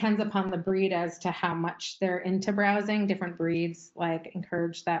guess it depends upon the breed as to how much they're into browsing. Different breeds like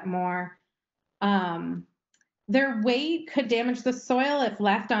encourage that more. Um, their weight could damage the soil if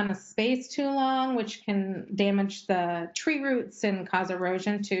left on a space too long, which can damage the tree roots and cause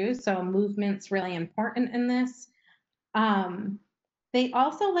erosion too. So movement's really important in this. Um, they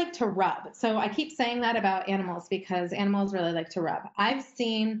also like to rub. So I keep saying that about animals because animals really like to rub. I've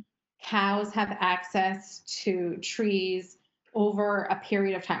seen cows have access to trees over a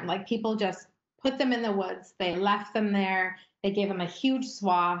period of time. Like people just put them in the woods, they left them there, they gave them a huge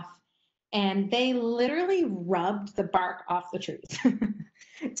swath, and they literally rubbed the bark off the trees.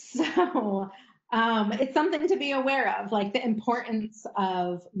 So it's something to be aware of. Like the importance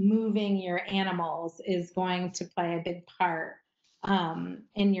of moving your animals is going to play a big part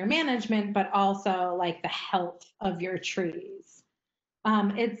in your management, but also like the health of your trees.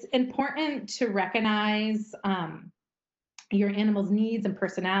 It's important to recognize your animal's needs and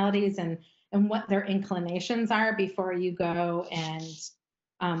personalities and what their inclinations are before you go and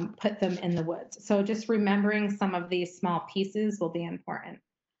put them in the woods. So just remembering some of these small pieces will be important.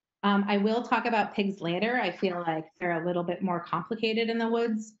 I will talk about pigs later. I feel like they're a little bit more complicated in the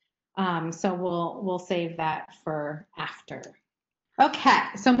woods. So we'll save that for after. Okay,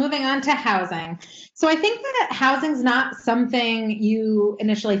 so moving on to housing. So I think that housing is not something you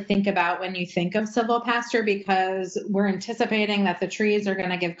initially think about when you think of silvopasture because we're anticipating that the trees are going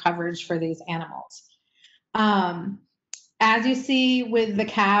to give coverage for these animals. As you see with the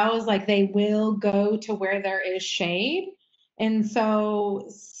cows, like they will go to where there is shade. And so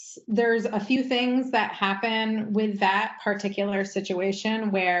there's a few things that happen with that particular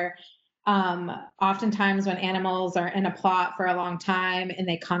situation where oftentimes when animals are in a plot for a long time and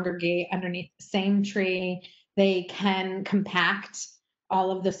they congregate underneath the same tree, they can compact all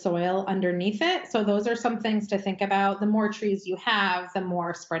of the soil underneath it. So those are some things to think about. The more trees you have, the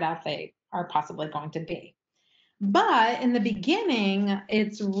more spread out they are possibly going to be. But in the beginning,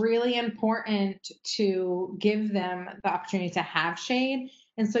 it's really important to give them the opportunity to have shade.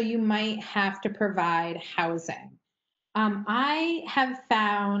 And so you might have to provide housing. I have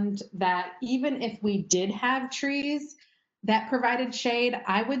found that even if we did have trees that provided shade,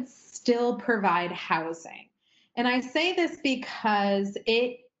 I would still provide housing. And I say this because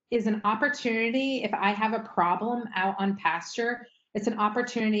it is an opportunity. If I have a problem out on pasture, it's an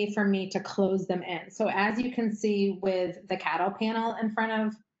opportunity for me to close them in. So as you can see with the cattle panel in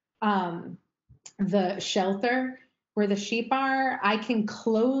front of the shelter where the sheep are, I can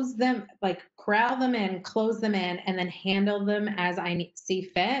close them, like corral them in, close them in, and then handle them as I see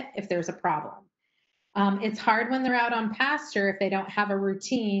fit if there's a problem. It's hard when they're out on pasture if they don't have a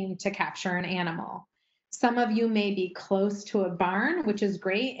routine to capture an animal. Some of you may be close to a barn, which is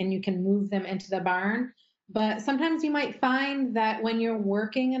great, and you can move them into the barn. But sometimes you might find that when you're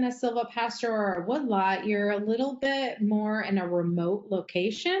working in a silvopasture or a woodlot, you're a little bit more in a remote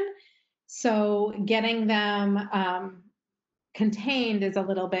location. So getting them contained is a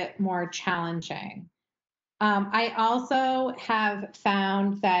little bit more challenging. I also have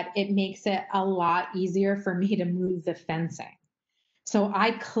found that it makes it a lot easier for me to move the fencing. So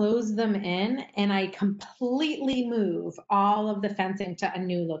I close them in and I completely move all of the fencing to a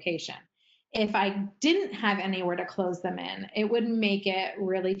new location. If I didn't have anywhere to close them in, it would make it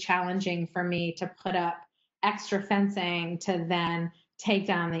really challenging for me to put up extra fencing to then take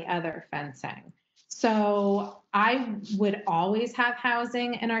down the other fencing. So I would always have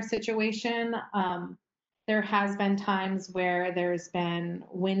housing in our situation. There has been times where there's been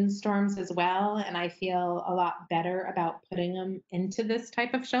windstorms as well, and I feel a lot better about putting them into this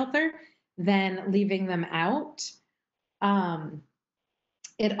type of shelter than leaving them out.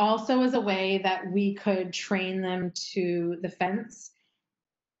 It also is a way that we could train them to the fence,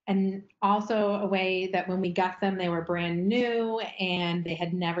 and also a way that when we got them, they were brand new and they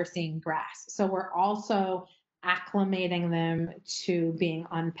had never seen grass. So we're also acclimating them to being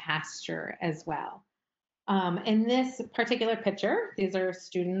on pasture as well. In this particular picture, these are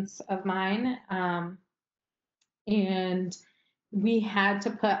students of mine, and we had to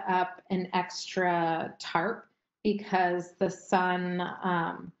put up an extra tarp because the sun,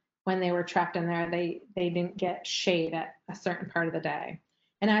 when they were trapped in there, they didn't get shade at a certain part of the day.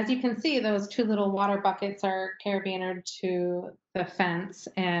 And as you can see, those two little water buckets are carabinered to the fence,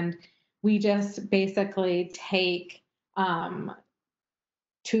 and we just basically take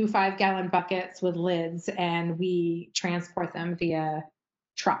 2 5-gallon buckets with lids and we transport them via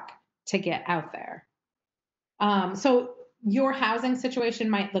truck to get out there. So your housing situation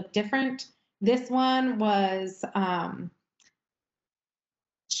might look different. This one was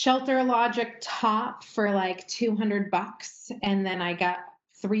Shelter Logic top for like $200. And then I got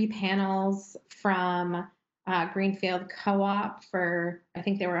 3 panels from Greenfield Co-op for, I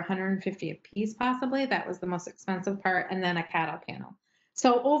think they were $150 a piece possibly. That was the most expensive part. And then a cattle panel.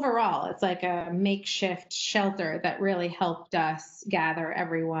 So overall, it's like a makeshift shelter that really helped us gather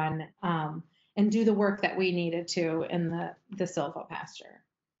everyone and do the work that we needed to in the silvopasture.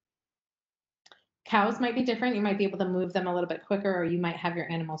 Cows might be different. You might be able to move them a little bit quicker, or you might have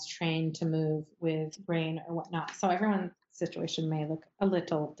your animals trained to move with grain or whatnot. So everyone's situation may look a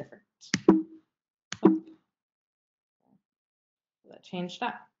little different. That changed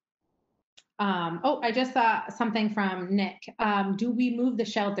up. Oh, I just saw something from Nick. Do we move the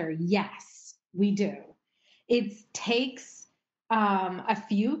shelter? Yes, we do. It takes a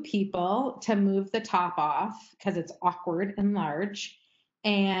few people to move the top off because it's awkward and large.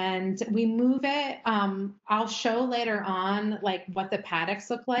 And we move it. I'll show later on like what the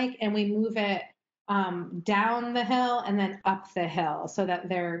paddocks look like, and we move it down the hill and then up the hill so that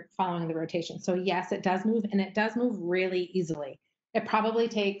they're following the rotation. So yes, it does move, and it does move really easily. It probably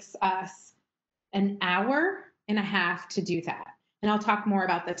takes us an hour and a half to do that. And I'll talk more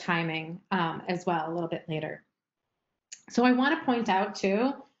about the timing as well a little bit later. So I want to point out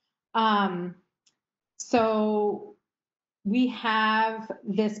too, so we have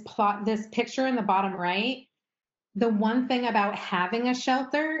this picture in the bottom right. The one thing about having a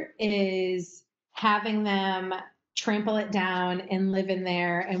shelter is having them trample it down and live in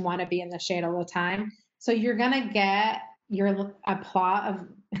there and want to be in the shade all the time. So you're going to get a plot of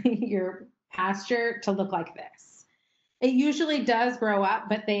your pasture to look like this. It usually does grow up,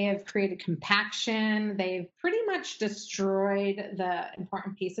 but they have created compaction. They've pretty much destroyed the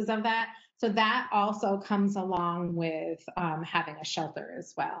important pieces of that. So that also comes along with having a shelter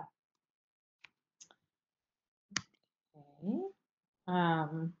as well.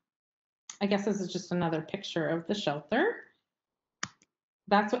 Okay. I guess this is just another picture of the shelter.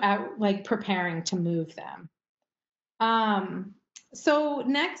 That's what I like preparing to move them. So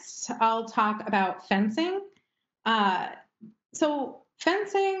next I'll talk about fencing. So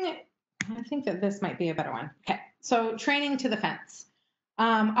fencing, I think that this might be a better one. Okay, so training to the fence.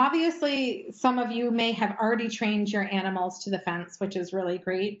 Obviously, some of you may have already trained your animals to the fence, which is really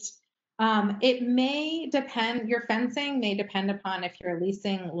great. It may depend, your fencing may depend upon if you're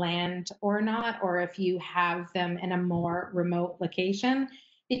leasing land or not, or if you have them in a more remote location.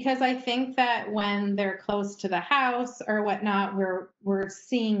 Because I think that when they're close to the house or whatnot, we're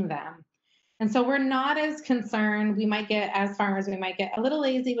seeing them. And so we're not as concerned. We might get, as farmers, we might get a little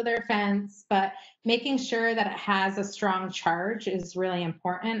lazy with our fence, but making sure that it has a strong charge is really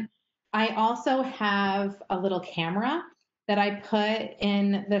important. I also have a little camera that I put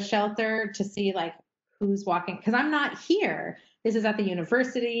in the shelter to see like who's walking, because I'm not here. This is at the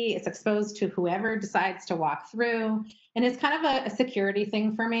university. It's exposed to whoever decides to walk through. And it's kind of a security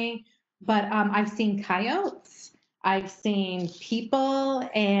thing for me. But I've seen coyotes. I've seen people,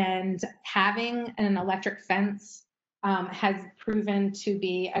 and having an electric fence has proven to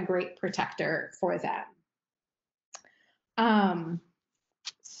be a great protector for them.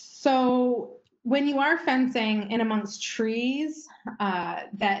 So when you are fencing in amongst trees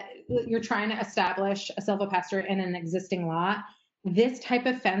that you're trying to establish a silvopasture in an existing lot, this type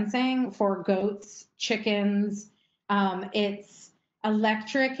of fencing for goats, chickens, it's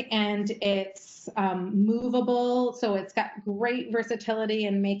electric and it's movable. So it's got great versatility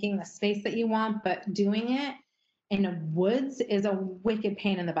in making the space that you want, but doing it in the woods is a wicked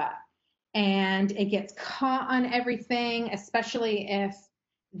pain in the butt. And it gets caught on everything, especially if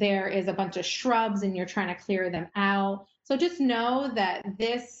there is a bunch of shrubs and you're trying to clear them out. So just know that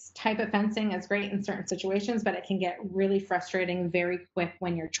this type of fencing is great in certain situations, but it can get really frustrating very quick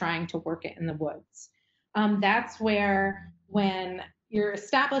when you're trying to work it in the woods. That's where when you're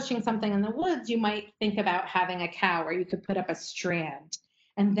establishing something in the woods, you might think about having a cow, or you could put up a strand,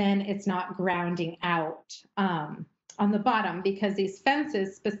 and then it's not grounding out on the bottom, because these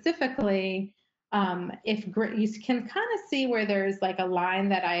fences specifically, if you can kind of see where there's like a line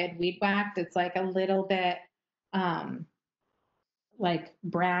that I had weed whacked, it's like a little bit like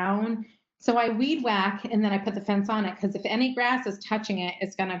brown. So I weed whack and then I put the fence on it, because if any grass is touching it,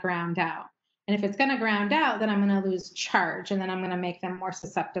 it's going to ground out. And if it's going to ground out, then I'm going to lose charge, and then I'm going to make them more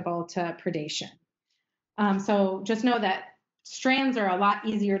susceptible to predation. So just know that strands are a lot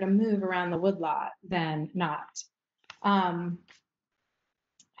easier to move around the woodlot than not. I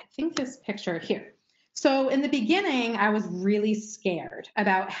think this picture here. So in the beginning, I was really scared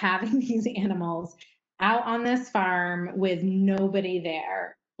about having these animals out on this farm with nobody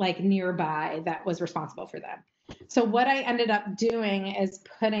there, like nearby, that was responsible for them. So what I ended up doing is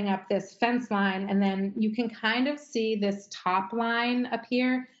putting up this fence line, and then you can kind of see this top line up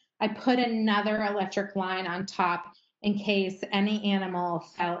here. I put another electric line on top in case any animal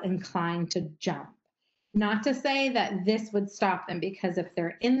felt inclined to jump. Not to say that this would stop them, because if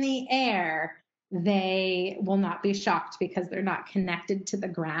they're in the air, they will not be shocked because they're not connected to the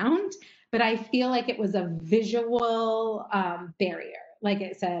ground. But I feel like it was a visual barrier. Like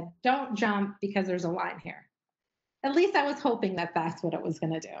it said, don't jump because there's a line here. At least I was hoping that that's what it was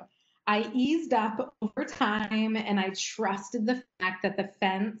going to do. I eased up over time, and I trusted the fact that the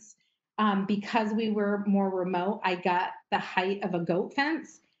fence, because we were more remote, I got the height of a goat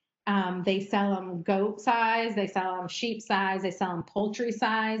fence. They sell them goat size, they sell them sheep size, they sell them poultry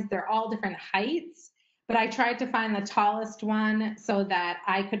size. They're all different heights, but I tried to find the tallest one so that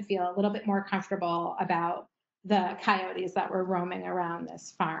I could feel a little bit more comfortable about the coyotes that were roaming around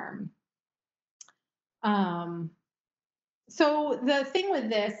this farm. So the thing with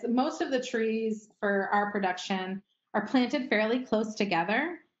this, most of the trees for our production are planted fairly close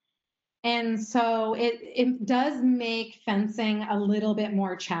together. And so it does make fencing a little bit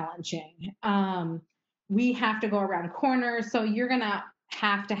more challenging. We have to go around corners, so you're going to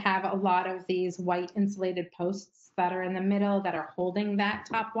have a lot of these white insulated posts that are in the middle that are holding that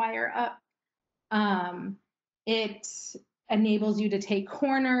top wire up. It enables you to take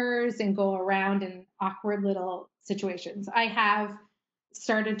corners and go around in awkward little situations. I have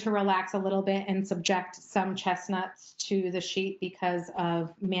started to relax a little bit and subject some chestnuts to the sheep because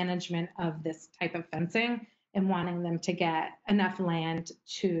of management of this type of fencing and wanting them to get enough land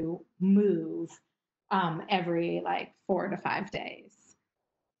to move every like 4 to 5 days.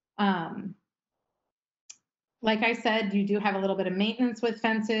 Like I said, you do have a little bit of maintenance with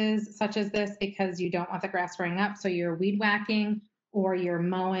fences such as this because you don't want the grass growing up, so you're weed whacking or you're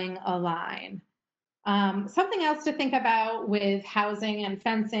mowing a line. Something else to think about with housing and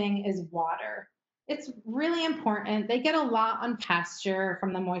fencing is water. It's really important. They get a lot on pasture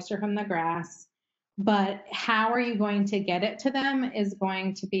from the moisture from the grass, but how are you going to get it to them is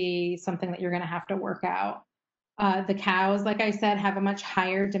going to be something that you're going to have to work out. The cows, like I said, have a much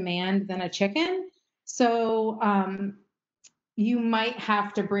higher demand than a chicken. So you might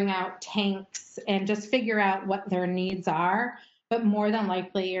have to bring out tanks and just figure out what their needs are. But more than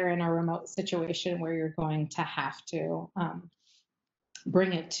likely, you're in a remote situation where you're going to have to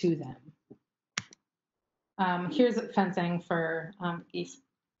bring it to them. Here's fencing for geese.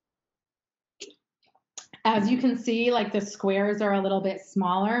 As you can see, like the squares are a little bit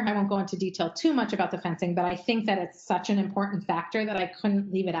smaller. I won't go into detail too much about the fencing, but I think that it's such an important factor that I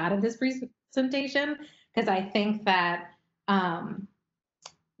couldn't leave it out of this presentation, because I think that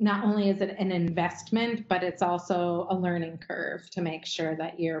not only is it an investment, but it's also a learning curve to make sure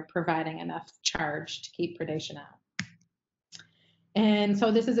that you're providing enough charge to keep predation out. And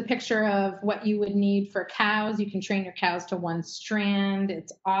so this is a picture of what you would need for cows. You can train your cows to one strand.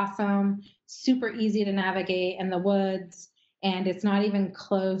 It's awesome, super easy to navigate in the woods, and it's not even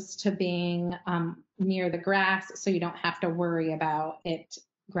close to being near the grass, so you don't have to worry about it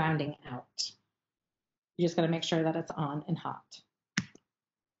grounding out. You just got to make sure that it's on and hot.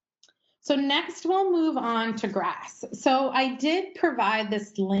 So next we'll move on to grass. So I did provide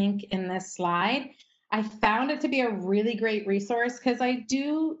this link in this slide. I found it to be a really great resource because I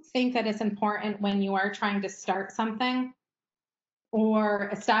do think that it's important when you are trying to start something or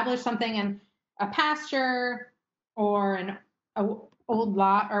establish something in a pasture or an old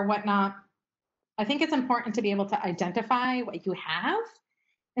lot or whatnot. I think it's important to be able to identify what you have.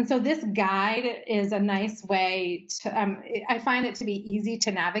 And so this guide is a nice way to, I find it to be easy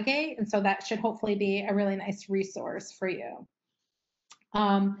to navigate. And so that should hopefully be a really nice resource for you.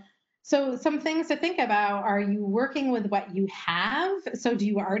 So some things to think about, are you working with what you have? So do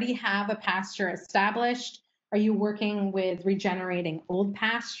you already have a pasture established? Are you working with regenerating old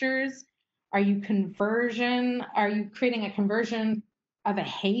pastures? Are you creating a conversion of a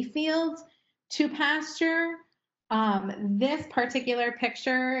hay field to pasture? This particular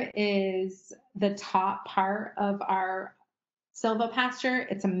picture is the top part of our silvopasture.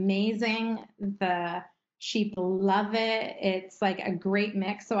 It's amazing. The sheep love it. It's like a great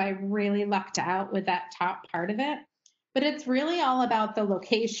mix. So I really lucked out with that top part of it. But it's really all about the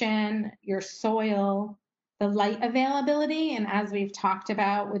location, your soil, the light availability. And as we've talked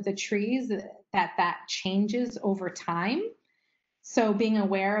about with the trees, that changes over time. So being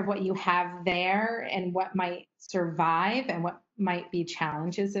aware of what you have there and what might survive and what might be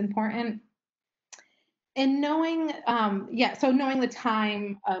challenges is important. And knowing, knowing the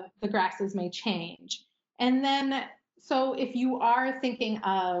time of the grasses may change. And then, so if you are thinking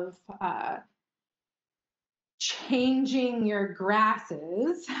of changing your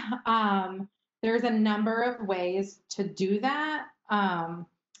grasses, there's a number of ways to do that.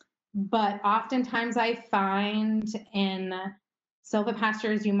 But oftentimes I find in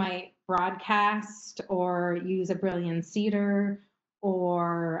silvopastures, you might broadcast or use a Brilliant cedar,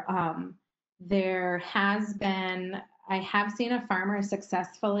 or I have seen a farmer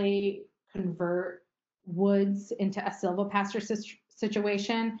successfully convert woods into a silvopasture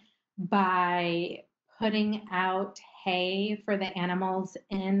situation by putting out hay for the animals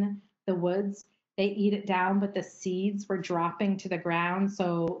in the woods. They eat it down, but the seeds were dropping to the ground.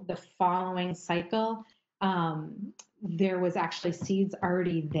 So the following cycle, there was actually seeds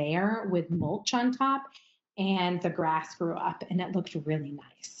already there with mulch on top, and the grass grew up and it looked really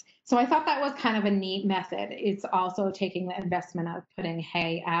nice. So I thought that was kind of a neat method. It's also taking the investment of putting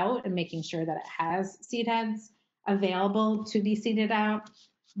hay out and making sure that it has seed heads available to be seeded out.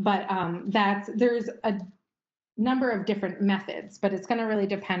 But there's a number of different methods, but it's going to really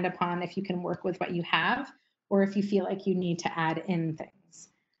depend upon if you can work with what you have or if you feel like you need to add in things.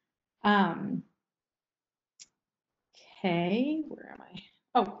 Okay, where am I?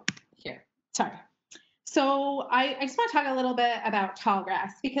 Oh, here, sorry. So I just want to talk a little bit about tall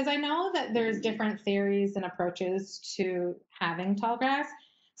grass, because I know that there's different theories and approaches to having tall grass.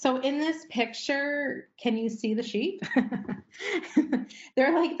 So in this picture, can you see the sheep?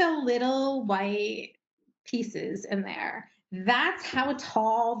 They're like the little white pieces in there. That's how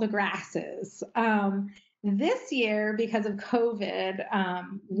tall the grass is. This year, because of COVID,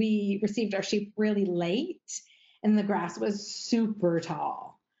 we received our sheep really late and the grass was super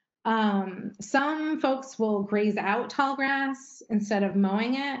tall. Some folks will graze out tall grass instead of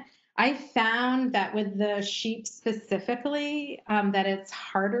mowing it. I found that with the sheep specifically, that it's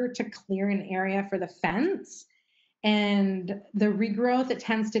harder to clear an area for the fence, and the regrowth, it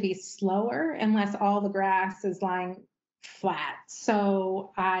tends to be slower unless all the grass is lying flat.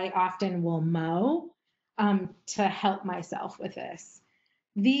 So I often will mow to help myself with this.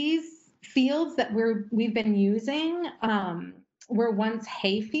 These fields that we've been using were once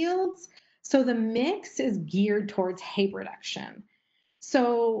hay fields. So the mix is geared towards hay production.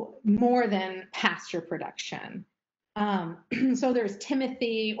 So more than pasture production. So there's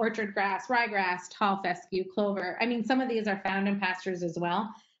timothy, orchard grass, ryegrass, tall fescue, clover. I mean, some of these are found in pastures as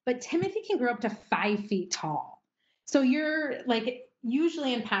well, but timothy can grow up to 5 feet tall. So you're like,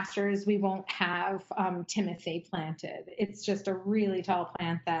 usually in pastures, we won't have timothy planted. It's just a really tall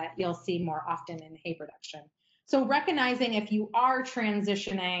plant that you'll see more often in hay production. So recognizing if you are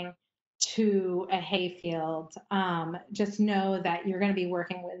transitioning to a hay field, just know that you're going to be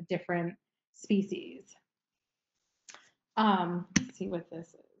working with different species. Let's see what this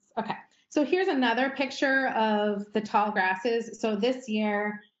is. Okay, so here's another picture of the tall grasses. So this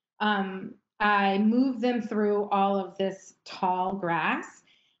year, I moved them through all of this tall grass.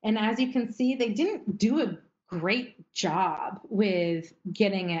 And as you can see, they didn't do a great job with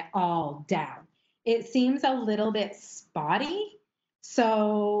getting it all down. It seems a little bit spotty.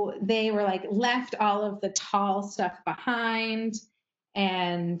 So they were like left all of the tall stuff behind,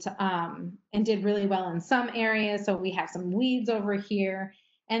 and did really well in some areas. So we have some weeds over here.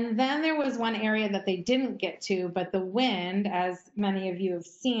 And then there was one area that they didn't get to, but the wind, as many of you have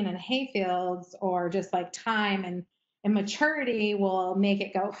seen in hay fields, or just like time and maturity, will make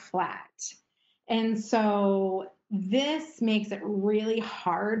it go flat. And so this makes it really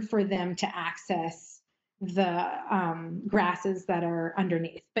hard for them to access the grasses that are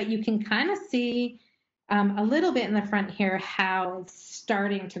underneath. But you can kind of see a little bit in the front here how it's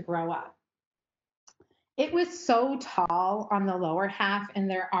starting to grow up. It was so tall on the lower half, and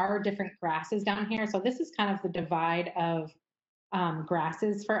there are different grasses down here. So this is kind of the divide of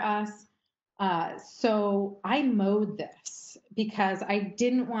grasses for us. So I mowed this because I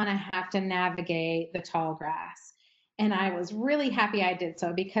didn't want to have to navigate the tall grass. And I was really happy I did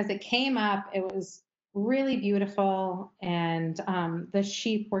so, because it came up, it was really beautiful, and the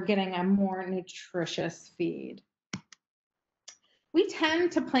sheep were getting a more nutritious feed. We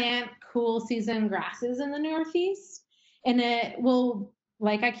tend to plant cool season grasses in the Northeast, and it will,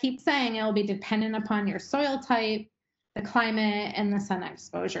 like I keep saying, it'll be dependent upon your soil type, the climate, and the sun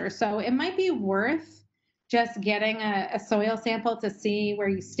exposure. So it might be worth just getting a soil sample to see where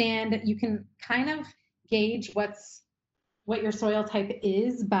you stand. You can kind of gauge what your soil type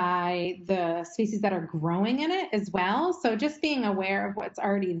is by the species that are growing in it as well. So just being aware of what's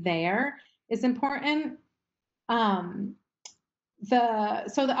already there is important.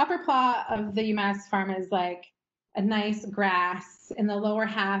 So the upper plot of the UMass farm is like a nice grass, and the lower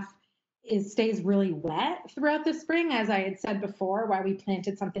half stays really wet throughout the spring, as I had said before, why we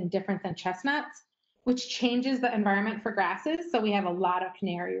planted something different than chestnuts. which changes the environment for grasses. So we have a lot of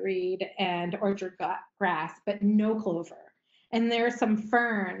canary reed and orchard grass, but no clover. And there are some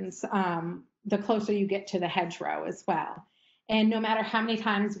ferns the closer you get to the hedgerow as well. And no matter how many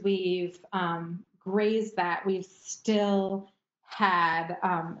times we've grazed that, we've still had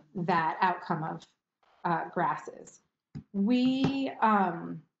that outcome of grasses. We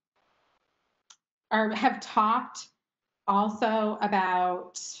have talked also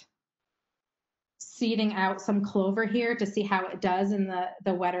about seeding out some clover here to see how it does in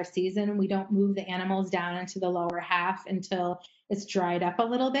the wetter season. We don't move the animals down into the lower half until it's dried up a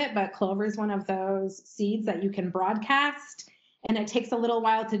little bit, but clover is one of those seeds that you can broadcast, and it takes a little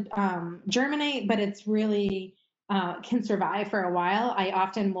while to germinate, but it's really can survive for a while. I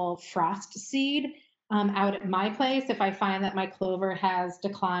often will frost seed out at my place if I find that my clover has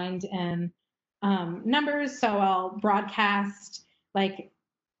declined in numbers. So I'll broadcast like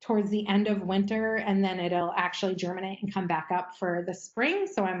towards the end of winter, and then it'll actually germinate and come back up for the spring.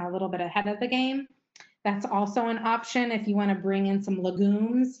 So I'm a little bit ahead of the game. That's also an option if you want to bring in some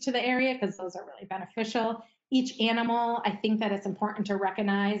legumes to the area, because those are really beneficial. Each animal, I think that it's important to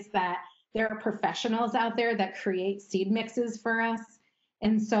recognize that there are professionals out there that create seed mixes for us.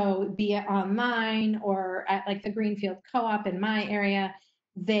 And so be it online or at like the Greenfield Co-op in my area,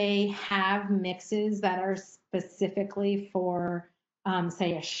 they have mixes that are specifically for,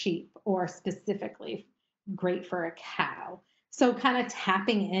 say, a sheep, or specifically great for a cow. So kind of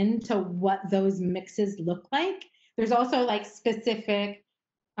tapping into what those mixes look like. There's also like specific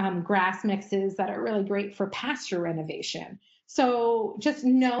grass mixes that are really great for pasture renovation. So just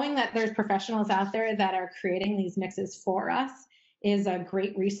knowing that there's professionals out there that are creating these mixes for us is a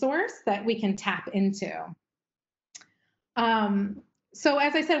great resource that we can tap into. So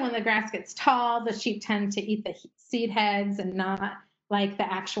as I said, when the grass gets tall, the sheep tend to eat the seed heads and not like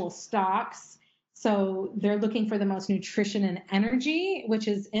the actual stalks. So they're looking for the most nutrition and energy, which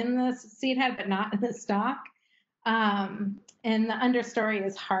is in the seed head, but not in the stalk. And the understory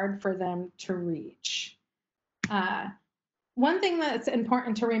is hard for them to reach. One thing that's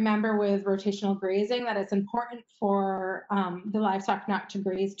important to remember with rotational grazing, that it's important for the livestock not to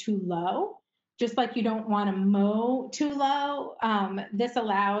graze too low. Just like you don't want to mow too low, this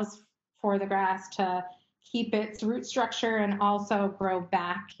allows for the grass to keep its root structure and also grow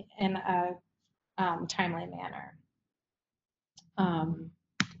back in a timely manner.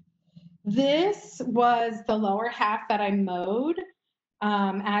 This was the lower half that I mowed.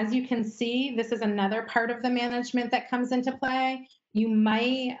 As you can see, this is another part of the management that comes into play. You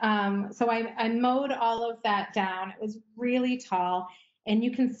might, so I mowed all of that down. It was really tall, and you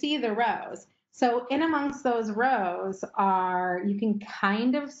can see the rows. So in amongst those rows are, you can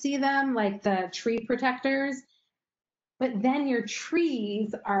kind of see them like the tree protectors, but then your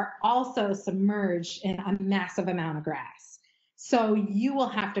trees are also submerged in a massive amount of grass. So you will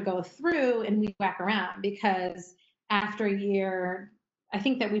have to go through and weed whack around, because after a year, I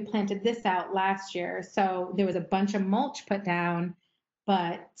think that we planted this out last year, so there was a bunch of mulch put down,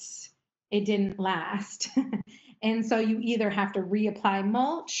 but it didn't last. And so you either have to reapply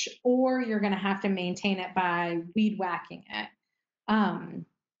mulch, or you're going to have to maintain it by weed whacking it. Where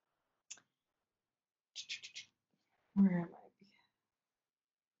am I?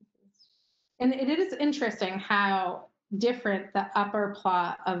 And it is interesting how different the upper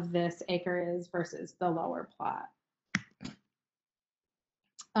plot of this acre is versus the lower plot.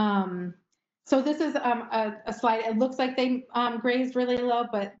 So this is a slide. It looks like they grazed really low,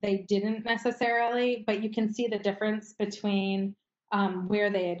 but they didn't necessarily. But you can see the difference between where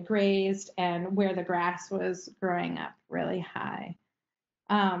they had grazed and where the grass was growing up really high.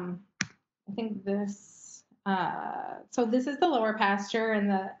 I think this, so this is the lower pasture, and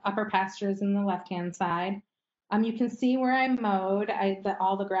the upper pasture is in the left-hand side. You can see where I mowed,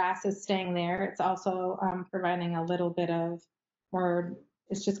 all the grass is staying there. It's also providing a little bit of more.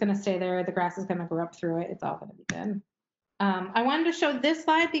 It's just going to stay there. The grass is going to grow up through it. It's all going to be good. I wanted to show this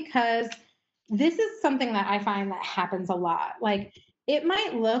slide because this is something that I find that happens a lot. Like, it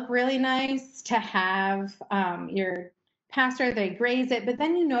might look really nice to have your pasture, they graze it, but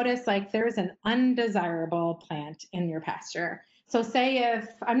then you notice like there's an undesirable plant in your pasture. So say if,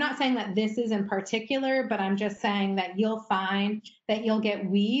 I'm not saying that this is in particular, but I'm just saying that you'll find that you'll get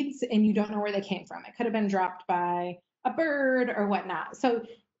weeds and you don't know where they came from. It could have been dropped by a bird or whatnot. So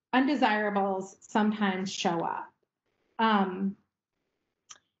undesirables sometimes show up.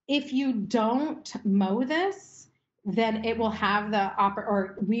 If you don't mow this, then it will have the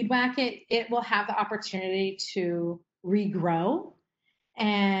or weed whack it, it will have the opportunity to regrow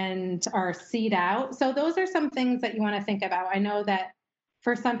and or seed out. So those are some things that you want to think about. I know that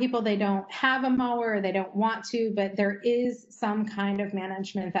For some people, they don't have a mower or they don't want to, but there is some kind of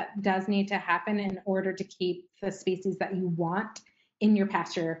management that does need to happen in order to keep the species that you want in your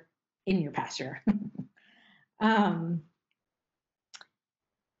pasture, in your pasture.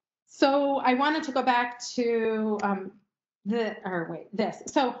 So I wanted to go back to this.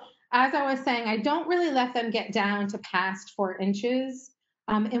 So as I was saying, I don't really let them get down to past 4 inches.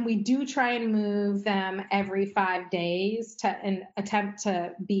 And we do try and move them every 5 days to attempt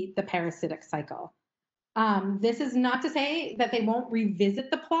to beat the parasitic cycle. This is not to say that they won't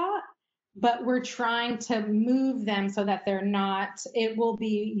revisit the plot, but we're trying to move them so that they're not, it will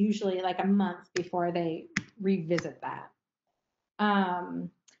be usually like a month before they revisit that. And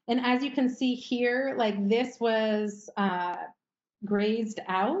as you can see here, like this was grazed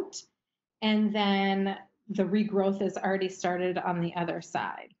out, and then the regrowth is already started on the other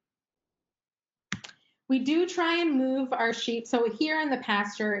side. We do try and move our sheep. So here in the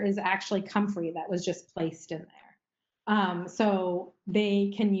pasture is actually comfrey that was just placed in there. So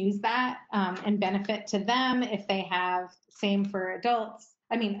they can use that and benefit to them if they have, same for adults,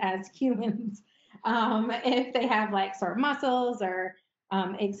 I mean, as humans, if they have like sore muscles or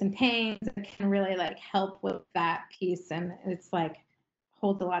aches and pains, it can really like help with that piece. And it's like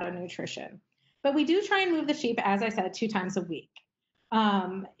holds a lot of nutrition. But we do try and move the sheep, as I said, 2 times a week.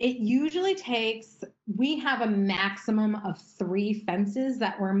 It usually takes, we have a maximum of 3 fences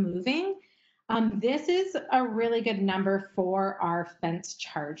that we're moving. This is a really good number for our fence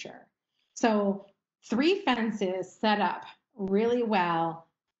charger. So 3 fences set up really well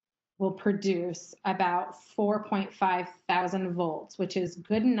will produce about 4.5 thousand volts, which is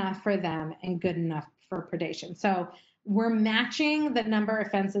good enough for them and good enough for predation. So we're matching the number of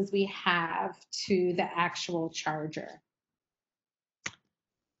fences we have to the actual charger.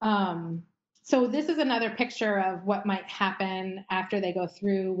 So this is another picture of what might happen after they go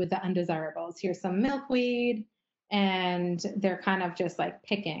through with the undesirables. Here's some milkweed, and they're kind of just like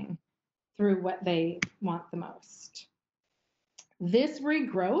picking through what they want the most. This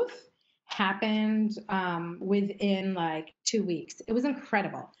regrowth happened within like 2 weeks. It was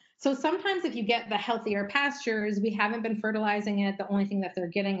incredible. So sometimes if you get the healthier pastures, we haven't been fertilizing it. The only thing that they're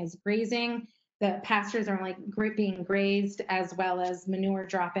getting is grazing. The pastures are like being grazed as well as manure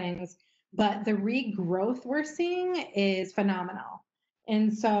droppings. But the regrowth we're seeing is phenomenal.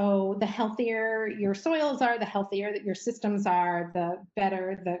 And so the healthier your soils are, the healthier that your systems are, the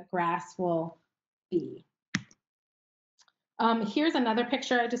better the grass will be. Here's another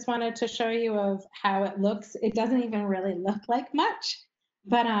picture I just wanted to show you of how it looks. It doesn't even really look like much,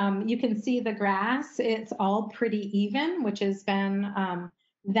 but you can see the grass. It's all pretty even, which has been,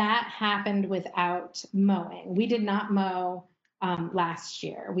 that happened without mowing. We did not mow last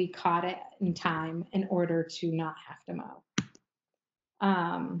year. We caught it in time in order to not have to mow.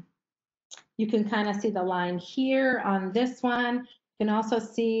 You can kind of see the line here on this one. You can also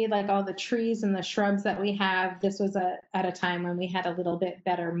see like all the trees and the shrubs that we have. This was at a time when we had a little bit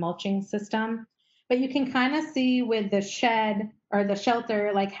better mulching system. But you can kind of see with the shed or the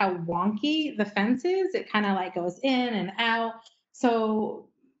shelter, like how wonky the fence is. It kind of like goes in and out. So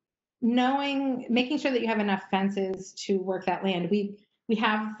making sure that you have enough fences to work that land. We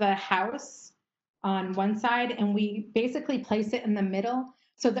have the house on one side and we basically place it in the middle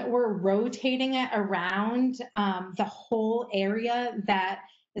so that we're rotating it around the whole area that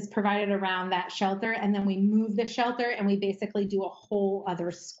is provided around that shelter. And then we move the shelter and we basically do a whole other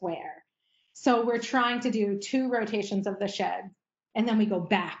square. So we're trying to do 2 rotations of the shed and then we go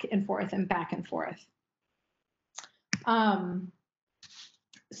back and forth and back and forth.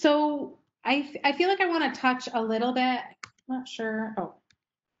 So I feel like I want to touch a little bit, not sure,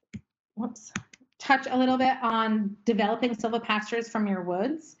 touch a little bit on developing silvopastures from your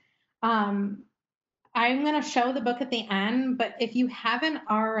woods. I'm going to show the book at the end, but if you haven't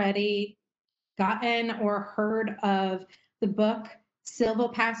already gotten or heard of the book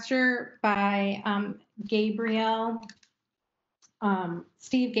Silvopasture by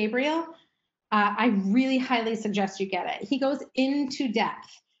Steve Gabriel, I really highly suggest you get it. He goes into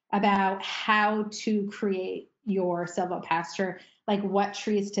depth about how to create your silvopasture, like what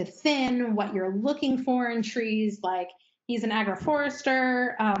trees to thin, what you're looking for in trees. Like he's an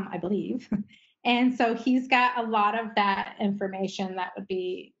agroforester, I believe. And so he's got a lot of that information that would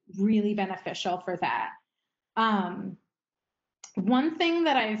be really beneficial for that. One thing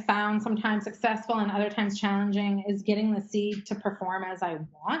that I've found sometimes successful and other times challenging is getting the seed to perform as I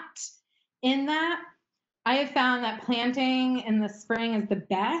want. In that, I have found that planting in the spring is the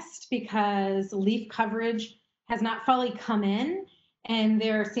best because leaf coverage has not fully come in. and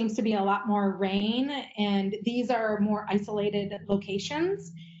there seems to be a lot more rain, and these are more isolated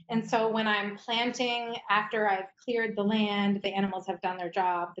locations. And so when I'm planting, after I've cleared the land, the animals have done their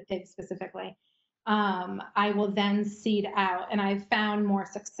job, the pigs specifically, I will then seed out, and I've found more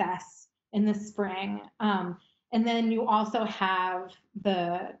success in the spring. And then you also have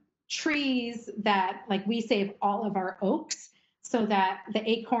the trees that, like, we save all of our oaks so that the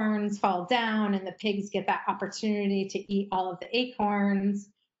acorns fall down and the pigs get that opportunity to eat all of the acorns.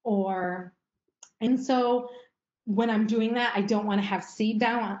 And so when I'm doing that, I don't want to have seed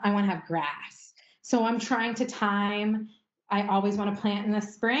down, I want to have grass. So I'm trying to time, I always want to plant in the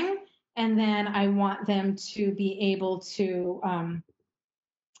spring, and then I want them to be able to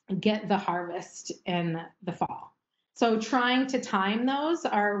get the harvest in the fall. So trying to time those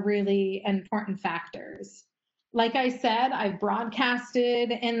are really important factors. Like I said, I've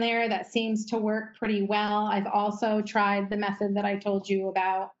broadcasted in there. That seems to work pretty well. I've also tried the method that I told you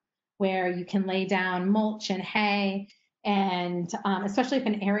about, where you can lay down mulch and hay. And especially if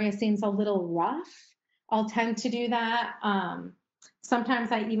an area seems a little rough, I'll tend to do that.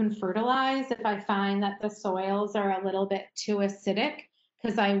 Sometimes I even fertilize if I find that the soils are a little bit too acidic,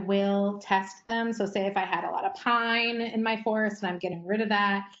 because I will test them. So say if I had a lot of pine in my forest and I'm getting rid of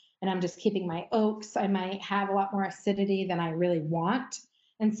that and I'm just keeping my oaks, I might have a lot more acidity than I really want.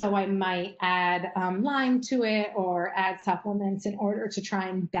 And so I might add lime to it or add supplements in order to try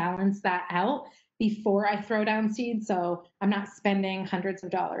and balance that out before I throw down seed. So I'm not spending hundreds of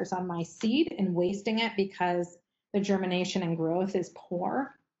dollars on my seed and wasting it because the germination and growth is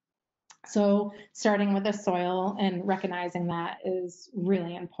poor. So starting with the soil and recognizing that is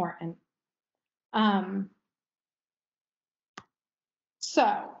really important. So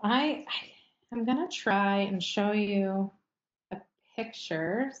I'm gonna try and show you a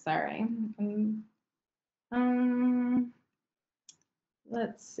picture. Sorry.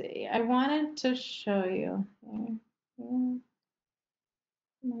 Let's see. I wanted to show you.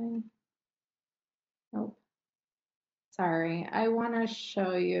 Nope. Sorry. I want to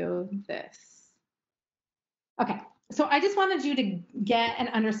show you this. Okay, so I just wanted you to get an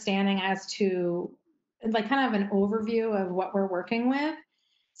understanding as to, like, kind of an overview of what we're working with.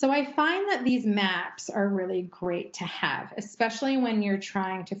 So I find that these maps are really great to have, especially when you're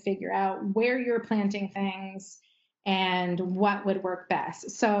trying to figure out where you're planting things and what would work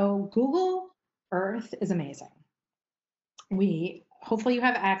best. So Google Earth is amazing. Hopefully you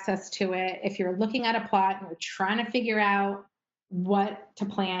have access to it. If you're looking at a plot and you're trying to figure out what to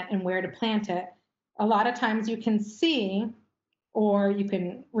plant and where to plant it, a lot of times you can see, or you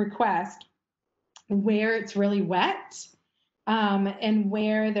can request, where it's really wet, and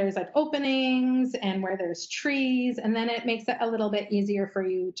where there's like openings and where there's trees, and then it makes it a little bit easier for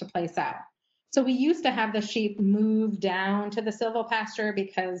you to place out. So we used to have the sheep move down to the silvopasture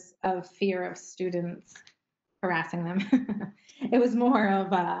because of fear of students harassing them. It was more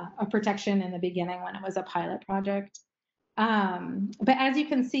of a protection in the beginning when it was a pilot project. But as you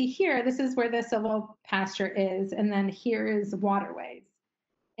can see here, this is where the silvopasture is, and then here is waterways.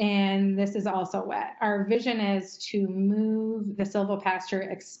 And this is also wet. Our vision is to move the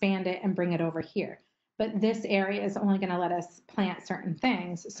silvopasture, expand it, and bring it over here. But this area is only going to let us plant certain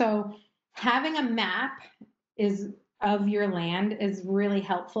things. So having a map of your land is really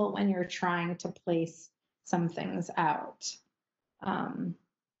helpful when you're trying to place some things out.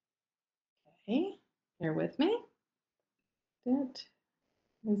 Okay, bear with me. Good.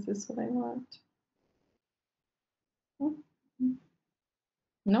 Is this what I want?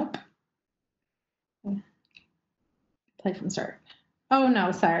 Nope. Play from start. Oh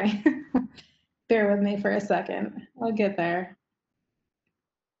no, sorry. Bear with me for a second. I'll get there.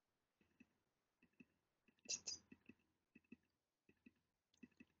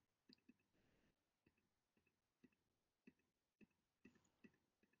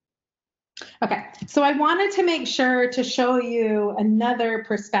 Okay, so I wanted to make sure to show you another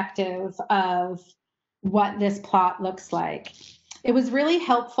perspective of what this plot looks like. It was really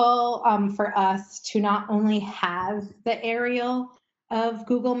helpful for us to not only have the aerial of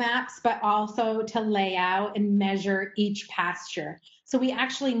Google Maps, but also to lay out and measure each pasture. So we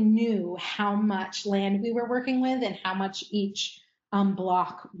actually knew how much land we were working with and how much each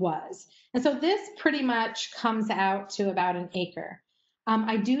block was. And so this pretty much comes out to about an acre.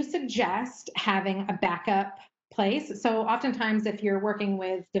 I do suggest having a backup place. So oftentimes if you're working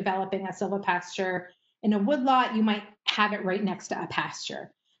with developing a silvopasture in a woodlot, you might have it right next to a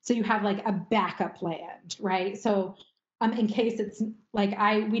pasture. So you have like a backup land, right? So in case it's like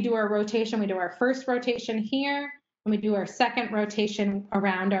we do our rotation, we do our first rotation here, and we do our second rotation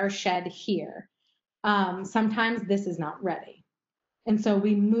around our shed here. Sometimes this is not ready. And so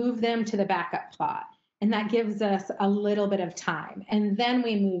we move them to the backup plot. And that gives us a little bit of time. And then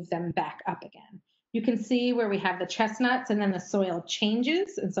we move them back up again. You can see where we have the chestnuts and then the soil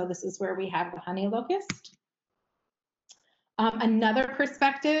changes. And so this is where we have the honey locust. Another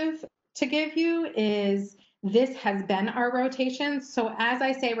perspective to give you is this has been our rotations. So as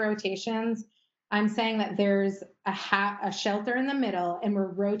I say rotations, I'm saying that there's a shelter in the middle and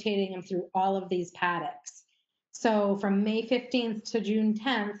we're rotating them through all of these paddocks. So from May 15th to June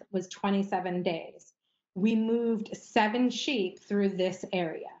 10th was 27 days. We moved 7 sheep through this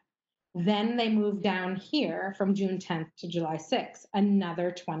area. Then they moved down here from June 10th to July 6th,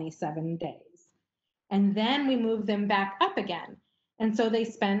 another 27 days. And then we moved them back up again. And so they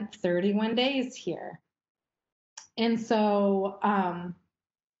spent 31 days here. And so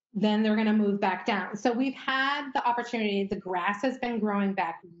then they're going to move back down. So we've had the opportunity, the grass has been growing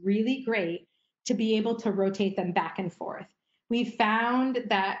back really great to be able to rotate them back and forth. We found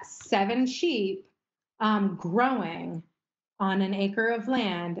that 7 sheep growing on an acre of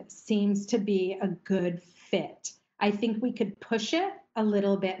land seems to be a good fit. I think we could push it a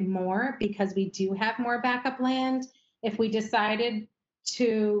little bit more because we do have more backup land. If we decided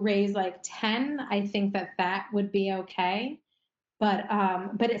to raise like 10, I think that that would be okay. But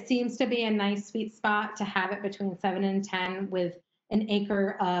it seems to be a nice sweet spot to have it between 7 and 10 with an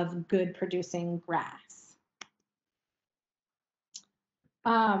acre of good producing grass.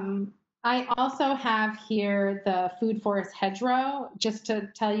 I also have here the food forest hedgerow, just to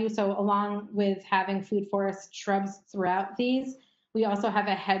tell you, so along with having food forest shrubs throughout these, we also have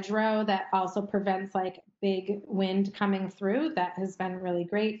a hedgerow that also prevents like big wind coming through. That has been really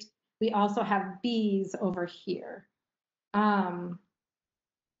great. We also have bees over here. And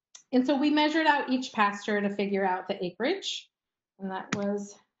so we measured out each pasture to figure out the acreage, and that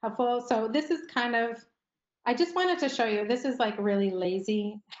was helpful. So this is kind of, I just wanted to show you, this is like really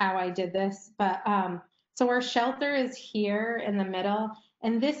lazy how I did this, but so our shelter is here in the middle,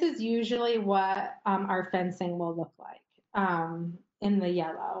 and this is usually what our fencing will look like in the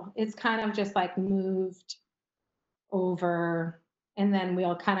yellow. It's kind of just like moved over, and then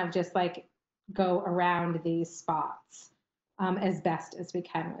we'll kind of just like go around these spots as best as we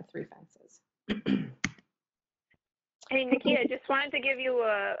can with 3 fences. Hey, Nikki, I just wanted to give you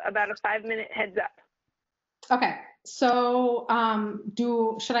about a 5-minute heads up. Okay, so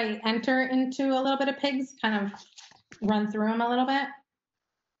should I enter into a little bit of pigs, kind of run through them a little bit?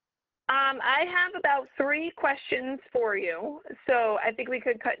 I have about 3 questions for you. So I think we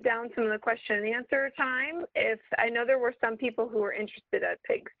could cut down some of the question and answer time. If I know there were some people who were interested at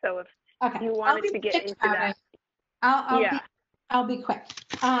pigs, so if you wanted to get into that. I'll be quick.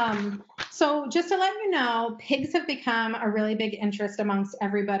 So just to let you know, pigs have become a really big interest amongst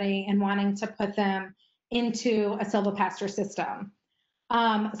everybody and wanting to put them into a silvopasture system.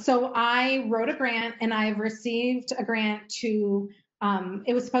 So I wrote a grant and I've received a grant to,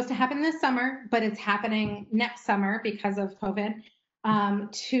 it was supposed to happen this summer, but it's happening next summer because of COVID,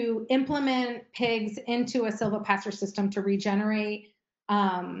 to implement pigs into a silvopasture system to regenerate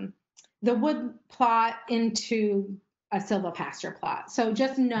the wood plot into a silvopasture plot. So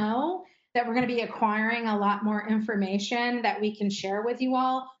just know that we're going to be acquiring a lot more information that we can share with you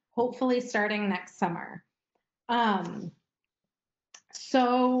all, hopefully starting next summer.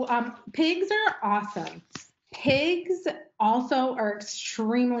 Pigs are awesome. Pigs also are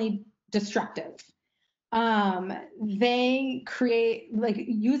extremely destructive. They create, like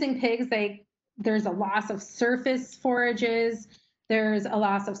using pigs, there's a loss of surface forages, there's a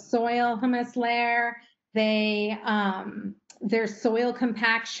loss of soil humus layer, there's soil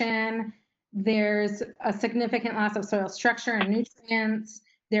compaction, there's a significant loss of soil structure and nutrients.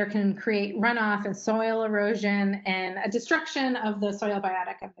 There can create runoff and soil erosion and a destruction of the soil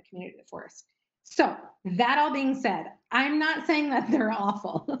biotic of the community of the forest. So that all being said, I'm not saying that they're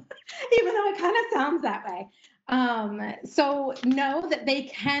awful, even though it kind of sounds that way. So know that they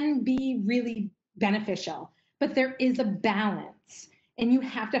can be really beneficial, but there is a balance and you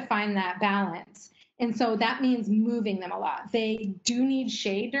have to find that balance. And so that means moving them a lot. They do need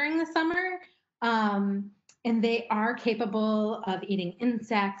shade during the summer. And they are capable of eating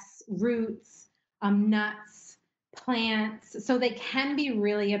insects, roots, nuts, plants. So they can be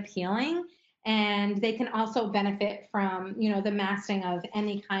really appealing, and they can also benefit from, the masting of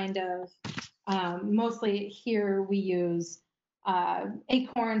any kind of, mostly here we use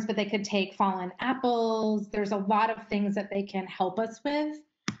acorns, but they could take fallen apples. There's a lot of things that they can help us with.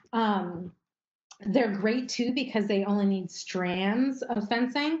 They're great too because they only need strands of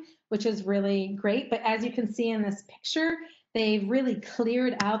fencing, which is really great. But as you can see in this picture, they've really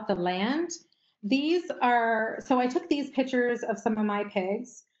cleared out the land. These are, so I took these pictures of some of my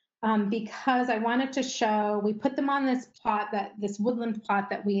pigs because I wanted to show, we put them on this plot, this woodland plot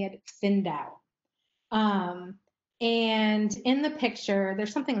that we had thinned out. And in the picture,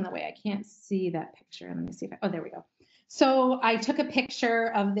 there's something in the way. I can't see that picture. Let me see if oh, there we go. So I took a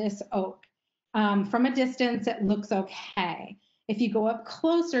picture of this oak. From a distance, it looks okay. If you go up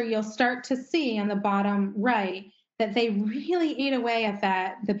closer, you'll start to see on the bottom right that they really ate away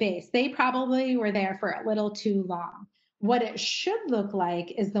at the base. They probably were there for a little too long. What it should look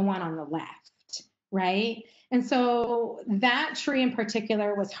like is the one on the left, right? And so that tree in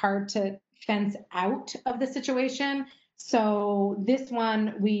particular was hard to fence out of the situation. So this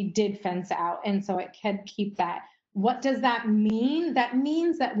one we did fence out, and so it could keep that. What does that mean? That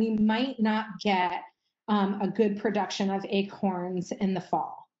means that we might not get a good production of acorns in the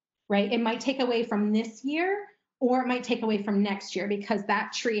fall, right? It might take away from this year, or it might take away from next year because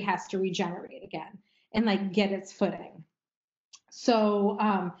that tree has to regenerate again and like get its footing. So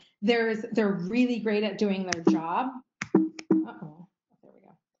they're really great at doing their job. Uh-oh, there we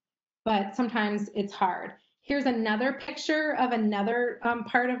go. But sometimes it's hard. Here's another picture of another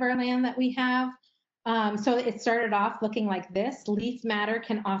part of our land that we have. So it started off looking like this. Leaf matter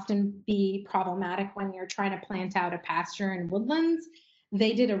can often be problematic when you're trying to plant out a pasture in woodlands.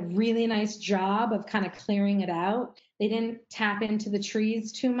 They did a really nice job of kind of clearing it out. They didn't tap into the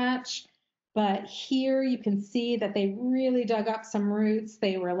trees too much, but here you can see that they really dug up some roots.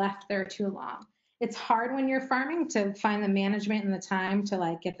 They were left there too long. It's hard when you're farming to find the management and the time to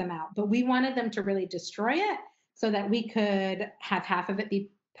like get them out, but we wanted them to really destroy it so that we could have half of it be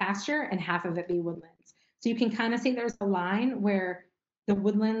pasture and half of it be woodlands. So you can kind of see there's a line where the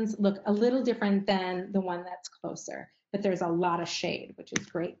woodlands look a little different than the one that's closer, but there's a lot of shade, which is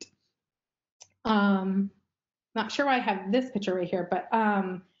great. Not sure why I have this picture right here, but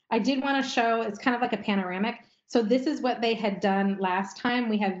I did want to show, it's kind of like a panoramic. So this is what they had done last time.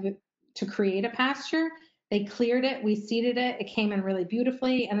 We had to create a pasture. They cleared it, we seeded it, it came in really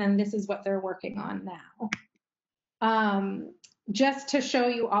beautifully, and then this is what they're working on now. Just to show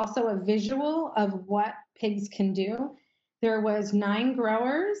you also a visual of what pigs can do, there was 9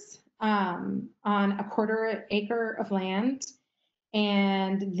 growers on a 1/4 acre of land,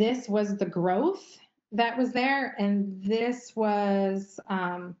 and this was the growth that was there, and this was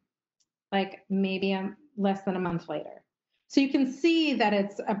like maybe less than a month later. So you can see that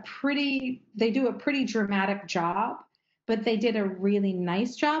it's they do a pretty dramatic job, but they did a really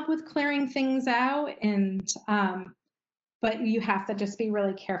nice job with clearing things out, and but you have to just be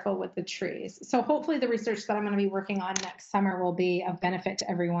really careful with the trees. So hopefully the research that I'm going to be working on next summer will be of benefit to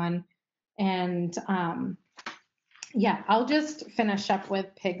everyone. And yeah, I'll just finish up with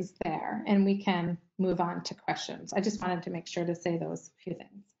pigs there and we can move on to questions. I just wanted to make sure to say those few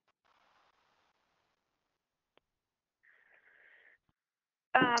things.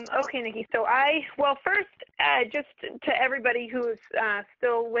 Okay, Nikki. So first, just to everybody who's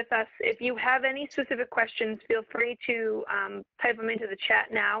still with us, if you have any specific questions, feel free to type them into the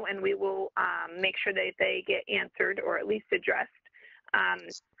chat now, and we will make sure that they get answered or at least addressed.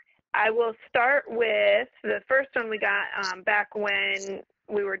 I will start with the first one we got back when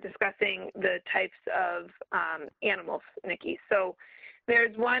we were discussing the types of animals, Nikki. So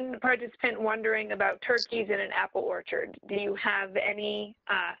there's one participant wondering about turkeys in an apple orchard. Do you have any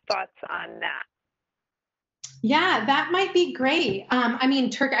thoughts on that? Yeah, that might be great. I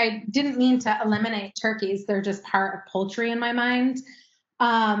mean, I didn't mean to eliminate turkeys. They're just part of poultry in my mind.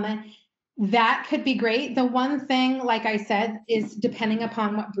 That could be great. The one thing, like I said, is depending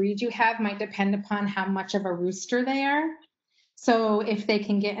upon what breed you have, might depend upon how much of a rooster they are. So if they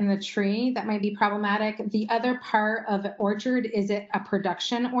can get in the tree, that might be problematic. The other part of an orchard is it a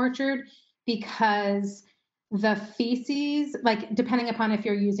production orchard, because the feces, like depending upon if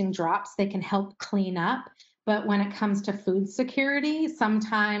you're using drops, they can help clean up. But when it comes to food security,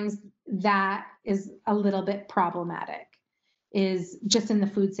 sometimes that is a little bit problematic, is just in the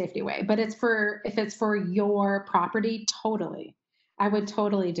food safety way. But if it's for your property, totally, I would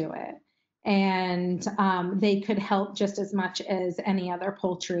totally do it. And they could help just as much as any other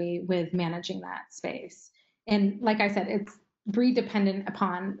poultry with managing that space. And like I said, it's breed dependent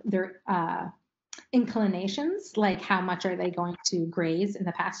upon their inclinations, like how much are they going to graze in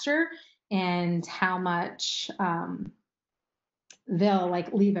the pasture and how much they'll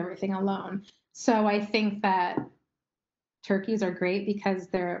like leave everything alone. So I think that turkeys are great because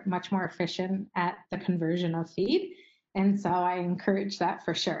they're much more efficient at the conversion of feed. And so I encourage that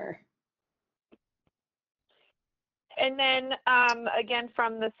for sure. And then again,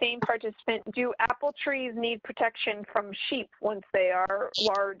 from the same participant, do apple trees need protection from sheep once they are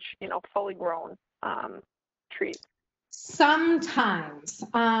large, fully grown trees? Sometimes.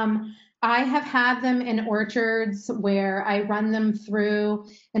 I have had them in orchards where I run them through,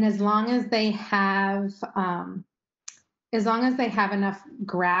 and as long as they have enough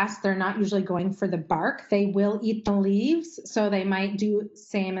grass, they're not usually going for the bark. They will eat the leaves, so they might do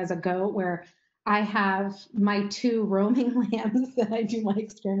same as a goat, where I have my 2 roaming lambs that I do my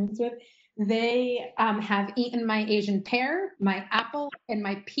experiments with. They have eaten my Asian pear, my apple, and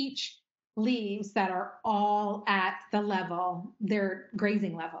my peach leaves that are all at the level, their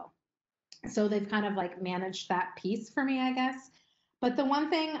grazing level. So they've kind of like managed that piece for me, I guess. But the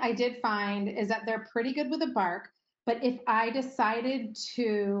one thing I did find is that they're pretty good with the bark. But if I decided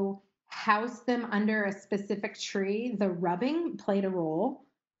to house them under a specific tree, the rubbing played a role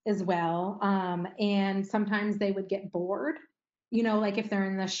as well. And sometimes they would get bored, like if they're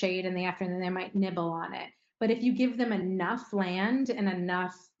in the shade in the afternoon, they might nibble on it. But if you give them enough land and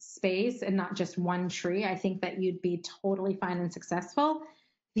enough space and not just one tree, I think that you'd be totally fine and successful.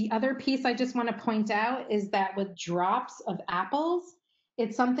 The other piece I just want to point out is that with drops of apples,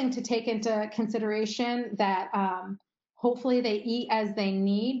 it's something to take into consideration that hopefully they eat as they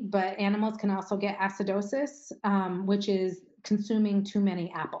need, but animals can also get acidosis, which is consuming too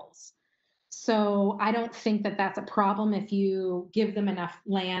many apples. So I don't think that that's a problem if you give them enough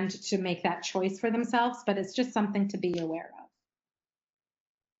land to make that choice for themselves, but it's just something to be aware of.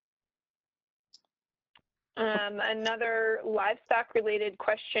 Another livestock related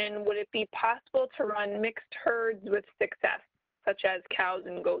question, would it be possible to run mixed herds with success, such as cows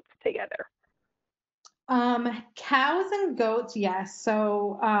and goats together? Cows and goats, yes.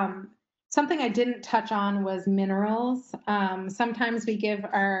 So something I didn't touch on was minerals. Sometimes we give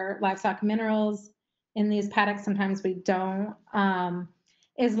our livestock minerals in these paddocks, sometimes we don't.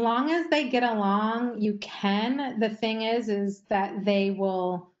 As long as they get along, you can. The thing is that they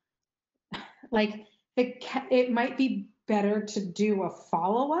will, like, it might be better to do a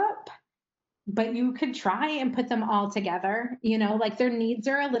follow-up, but you could try and put them all together. Like their needs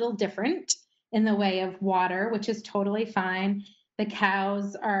are a little different in the way of water, which is totally fine. The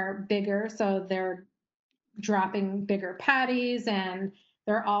cows are bigger, so they're dropping bigger patties, and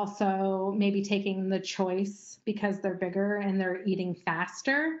they're also maybe taking the choice because they're bigger and they're eating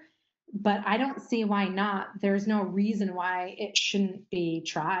faster. But I don't see why not. There's no reason why it shouldn't be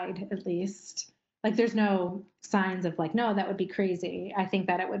tried, at least. Like there's no signs of like, no, that would be crazy. I think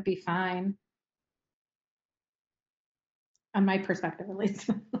that it would be fine. On my perspective, at least.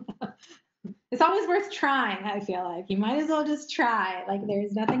 It's always worth trying, I feel like. You might as well just try. Like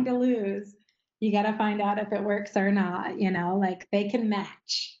there's nothing to lose. You got to find out if it works or not, like they can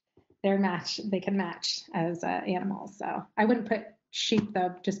match. They can match as animals. So I wouldn't put sheep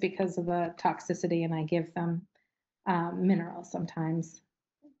though, just because of the toxicity, and I give them minerals sometimes,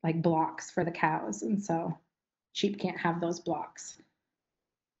 like blocks for the cows. And so sheep can't have those blocks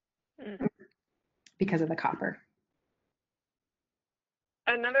because of the copper.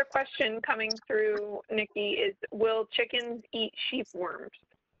 Another question coming through, Nikki, is will chickens eat sheep worms?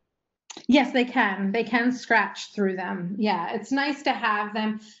 Yes, they can. They can scratch through them. Yeah, it's nice to have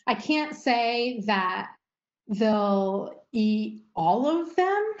them. I can't say that they'll eat all of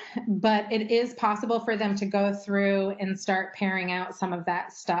them, but it is possible for them to go through and start paring out some of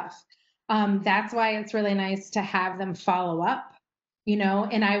that stuff. That's why it's really nice to have them follow up,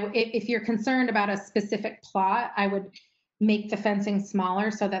 and if you're concerned about a specific plot, I would make the fencing smaller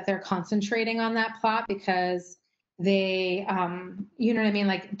so that they're concentrating on that plot, because they, you know what I mean?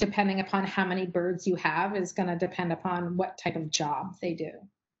 Like depending upon how many birds you have is going to depend upon what type of job they do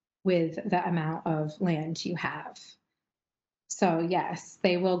with the amount of land you have. So yes,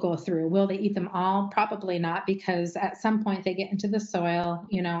 they will go through. Will they eat them all? Probably not, because at some point they get into the soil,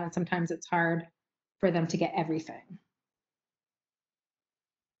 and sometimes it's hard for them to get everything.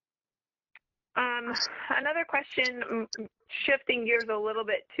 Another question, shifting gears a little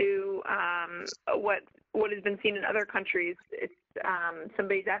bit to what has been seen in other countries. It's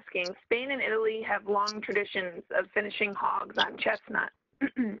somebody's asking, Spain and Italy have long traditions of finishing hogs on chestnut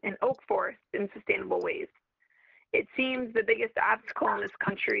and oak forests in sustainable ways. It seems the biggest obstacle in this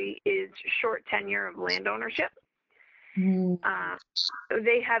country is short tenure of land ownership.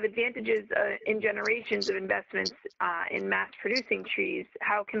 They have advantages in generations of investments in mass producing trees.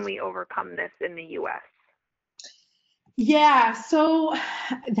 How can we overcome this in the U.S.? Yeah, so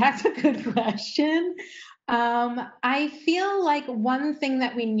that's a good question. I feel like one thing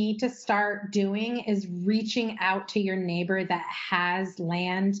that we need to start doing is reaching out to your neighbor that has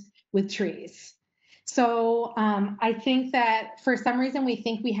land with trees. So I think that for some reason we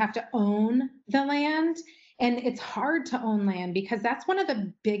think we have to own the land, and it's hard to own land because that's one of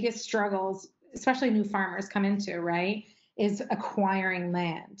the biggest struggles, especially new farmers come into, right? Is acquiring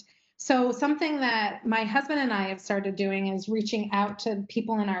land. So something that my husband and I have started doing is reaching out to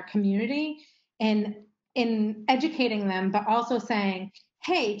people in our community and in educating them, but also saying,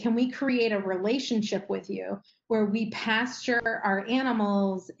 hey, can we create a relationship with you where we pasture our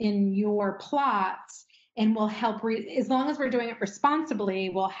animals in your plots and we'll help, as long as we're doing it responsibly,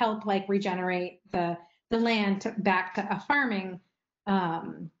 we'll help like regenerate the land back to a farming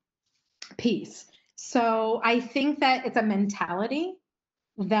piece. So I think that it's a mentality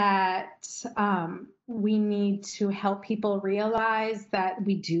that we need to help people realize that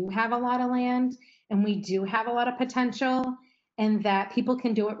we do have a lot of land and we do have a lot of potential and that people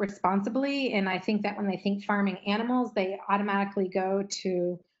can do it responsibly. And I think that when they think farming animals, they automatically go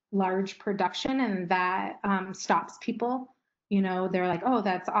to large production, and that stops people. You know, they're like, oh,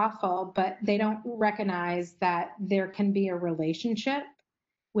 that's awful, but they don't recognize that there can be a relationship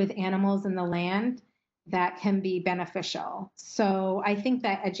with animals in the land that can be beneficial. So I think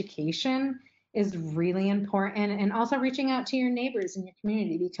that education is really important, and also reaching out to your neighbors in your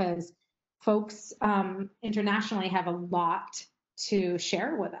community, because folks internationally have a lot to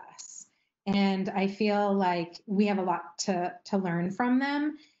share with us. And I feel like we have a lot to learn from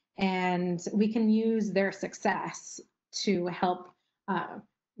them, and we can use their success to help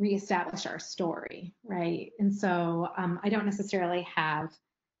reestablish our story, right? And so I don't necessarily have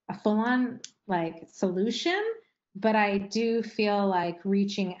a full-on like solution, but I do feel like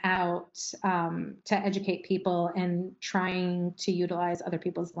reaching out to educate people and trying to utilize other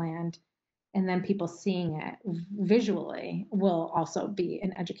people's land, and then people seeing it visually will also be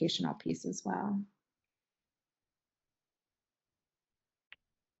an educational piece as well.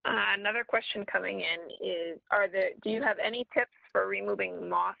 Another question coming in is, do you have any tips for removing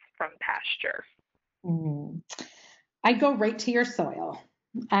moss from pasture? I'd go right to your soil.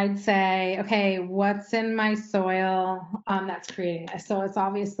 I'd say, okay, what's in my soil that's creating this? So it's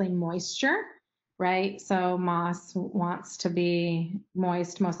obviously moisture, right? So moss wants to be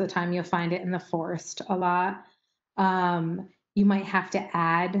moist. Most of the time you'll find it in the forest a lot. You might have to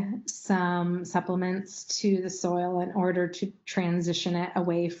add some supplements to the soil in order to transition it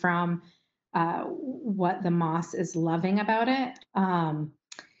away from what the moss is loving about it.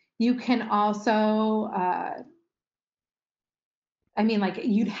 You can also like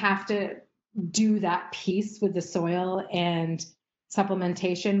you'd have to do that piece with the soil and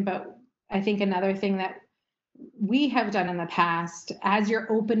supplementation. But I think another thing that we have done in the past, as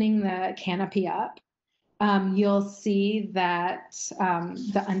you're opening the canopy up, you'll see that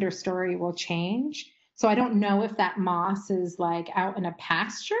the understory will change. So I don't know if that moss is like out in a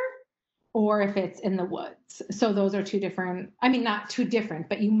pasture or if it's in the woods. So those are two different, not too different,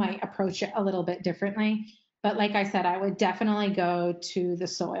 but you might approach it a little bit differently. But like I said, I would definitely go to the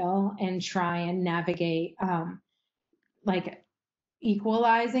soil and try and navigate like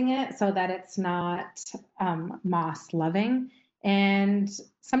equalizing it so that it's not moss loving. And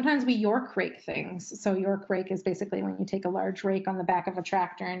sometimes we York rake things. So York rake is basically when you take a large rake on the back of a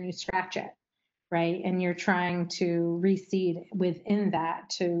tractor and you scratch it, right? And you're trying to reseed within that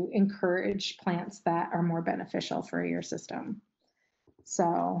to encourage plants that are more beneficial for your system.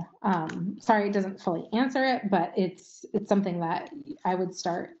 So sorry, it doesn't fully answer it, but it's something that I would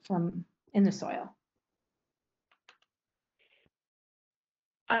start from in the soil.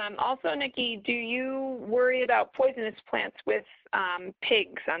 Also, Nikki, do you worry about poisonous plants with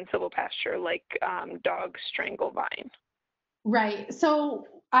pigs on silvopasture, like dog stranglevine? Right. So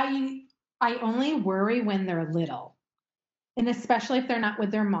I only worry when they're little, and especially if they're not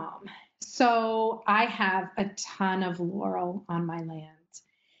with their mom. So I have a ton of laurel on my land,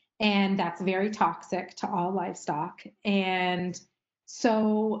 and that's very toxic to all livestock. And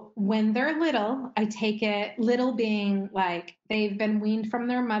so when they're little, I take it, little being like they've been weaned from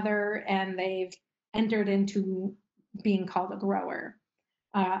their mother and they've entered into being called a grower.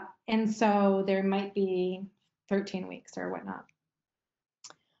 And so there might be 13 weeks or whatnot.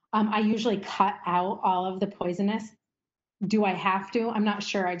 I usually cut out all of the poisonous. Do I have to? I'm not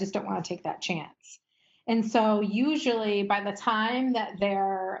sure. I just don't want to take that chance. And so usually by the time that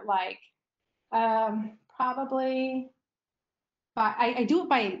they're like, probably, but I do it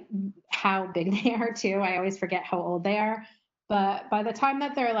by how big they are too. I always forget how old they are. But by the time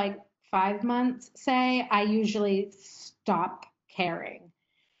that they're like 5 months, say, I usually stop caring.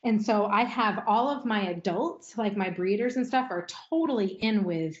 And so I have all of my adults, like my breeders and stuff, are totally in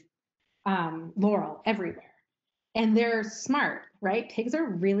with laurel everywhere. And they're smart, right? Pigs are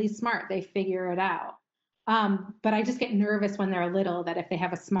really smart. They figure it out. But I just get nervous when they're little that if they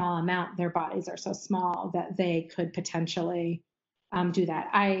have a small amount, their bodies are so small that they could potentially do that.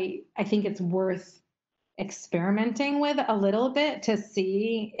 I think it's worth experimenting with a little bit to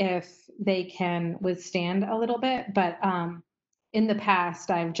see if they can withstand a little bit. But in the past,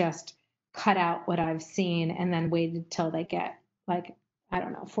 I've just cut out what I've seen and then waited till they get like, I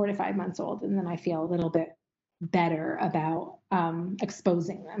don't know, 4 to 5 months old. And then I feel a little bit better about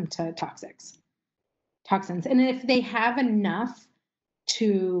exposing them to toxins. And if they have enough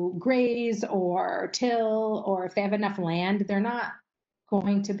to graze or till, or if they have enough land, they're not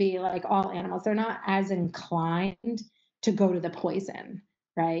going to be like all animals. They're not as inclined to go to the poison,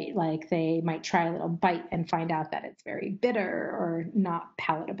 right? Like they might try a little bite and find out that it's very bitter or not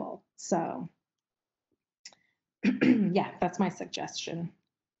palatable. So yeah, that's my suggestion.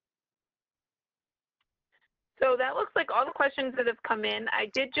 So that looks like all the questions that have come in. I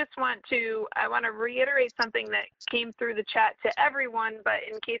want to reiterate something that came through the chat to everyone, but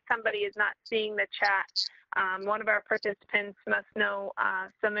in case somebody is not seeing the chat, one of our participants must know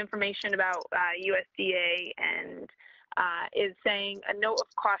some information about USDA and is saying a note of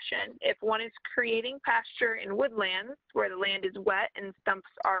caution. If one is creating pasture in woodlands where the land is wet and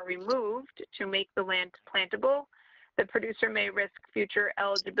stumps are removed to make the land plantable, the producer may risk future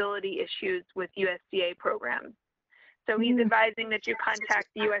eligibility issues with USDA programs. So he's advising that you contact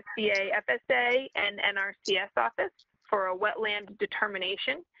the USDA FSA and NRCS office for a wetland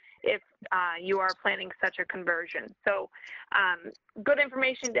determination if you are planning such a conversion. So good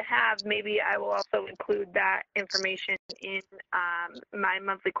information to have. Maybe I will also include that information in my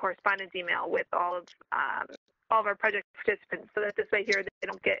monthly correspondence email with all of our project participants, so that this way here they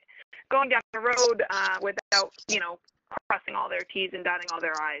don't get going down the road without, crossing all their T's and dotting all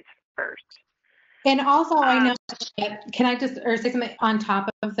their I's first. And also, I know, can I just say something on top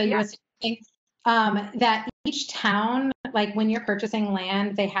of the USDA thing? That each town, like when you're purchasing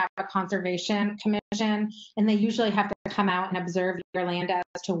land, they have a conservation commission, and they usually have to come out and observe your land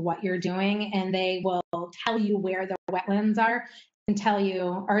as to what you're doing, and they will tell you where the wetlands are and tell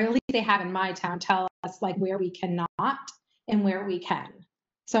you, or at least they have in my town, tell us like where we cannot and where we can.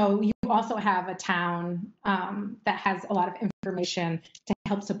 So you also have a town that has a lot of information to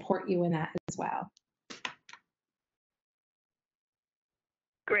help support you in that as well.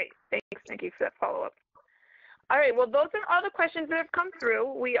 Great. Thanks, Nikki, for that follow-up. All right. Well, those are all the questions that have come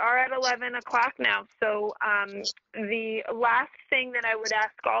through. We are at 11 o'clock now. So the last thing that I would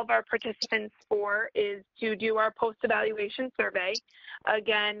ask all of our participants for is to do our post-evaluation survey.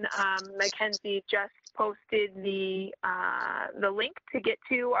 Again, Mackenzie just posted the link to get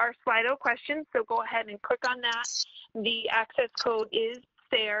to our Slido questions. So go ahead and click on that. The access code is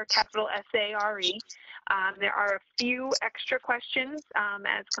SARE, capital S-A-R-E. There are a few extra questions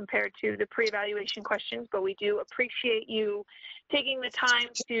as compared to the pre-evaluation questions, but we do appreciate you taking the time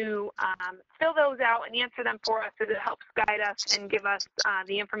to fill those out and answer them for us, as it helps guide us and give us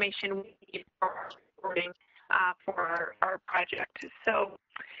the information we need for our reporting for our project. So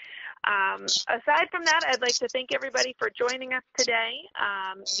aside from that, I'd like to thank everybody for joining us today.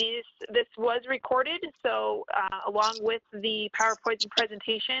 This was recorded, so along with the PowerPoint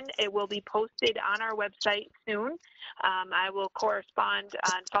presentation, it will be posted on our website soon. I will correspond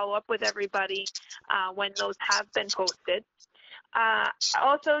and follow up with everybody when those have been posted.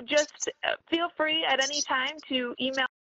 Also, just feel free at any time to email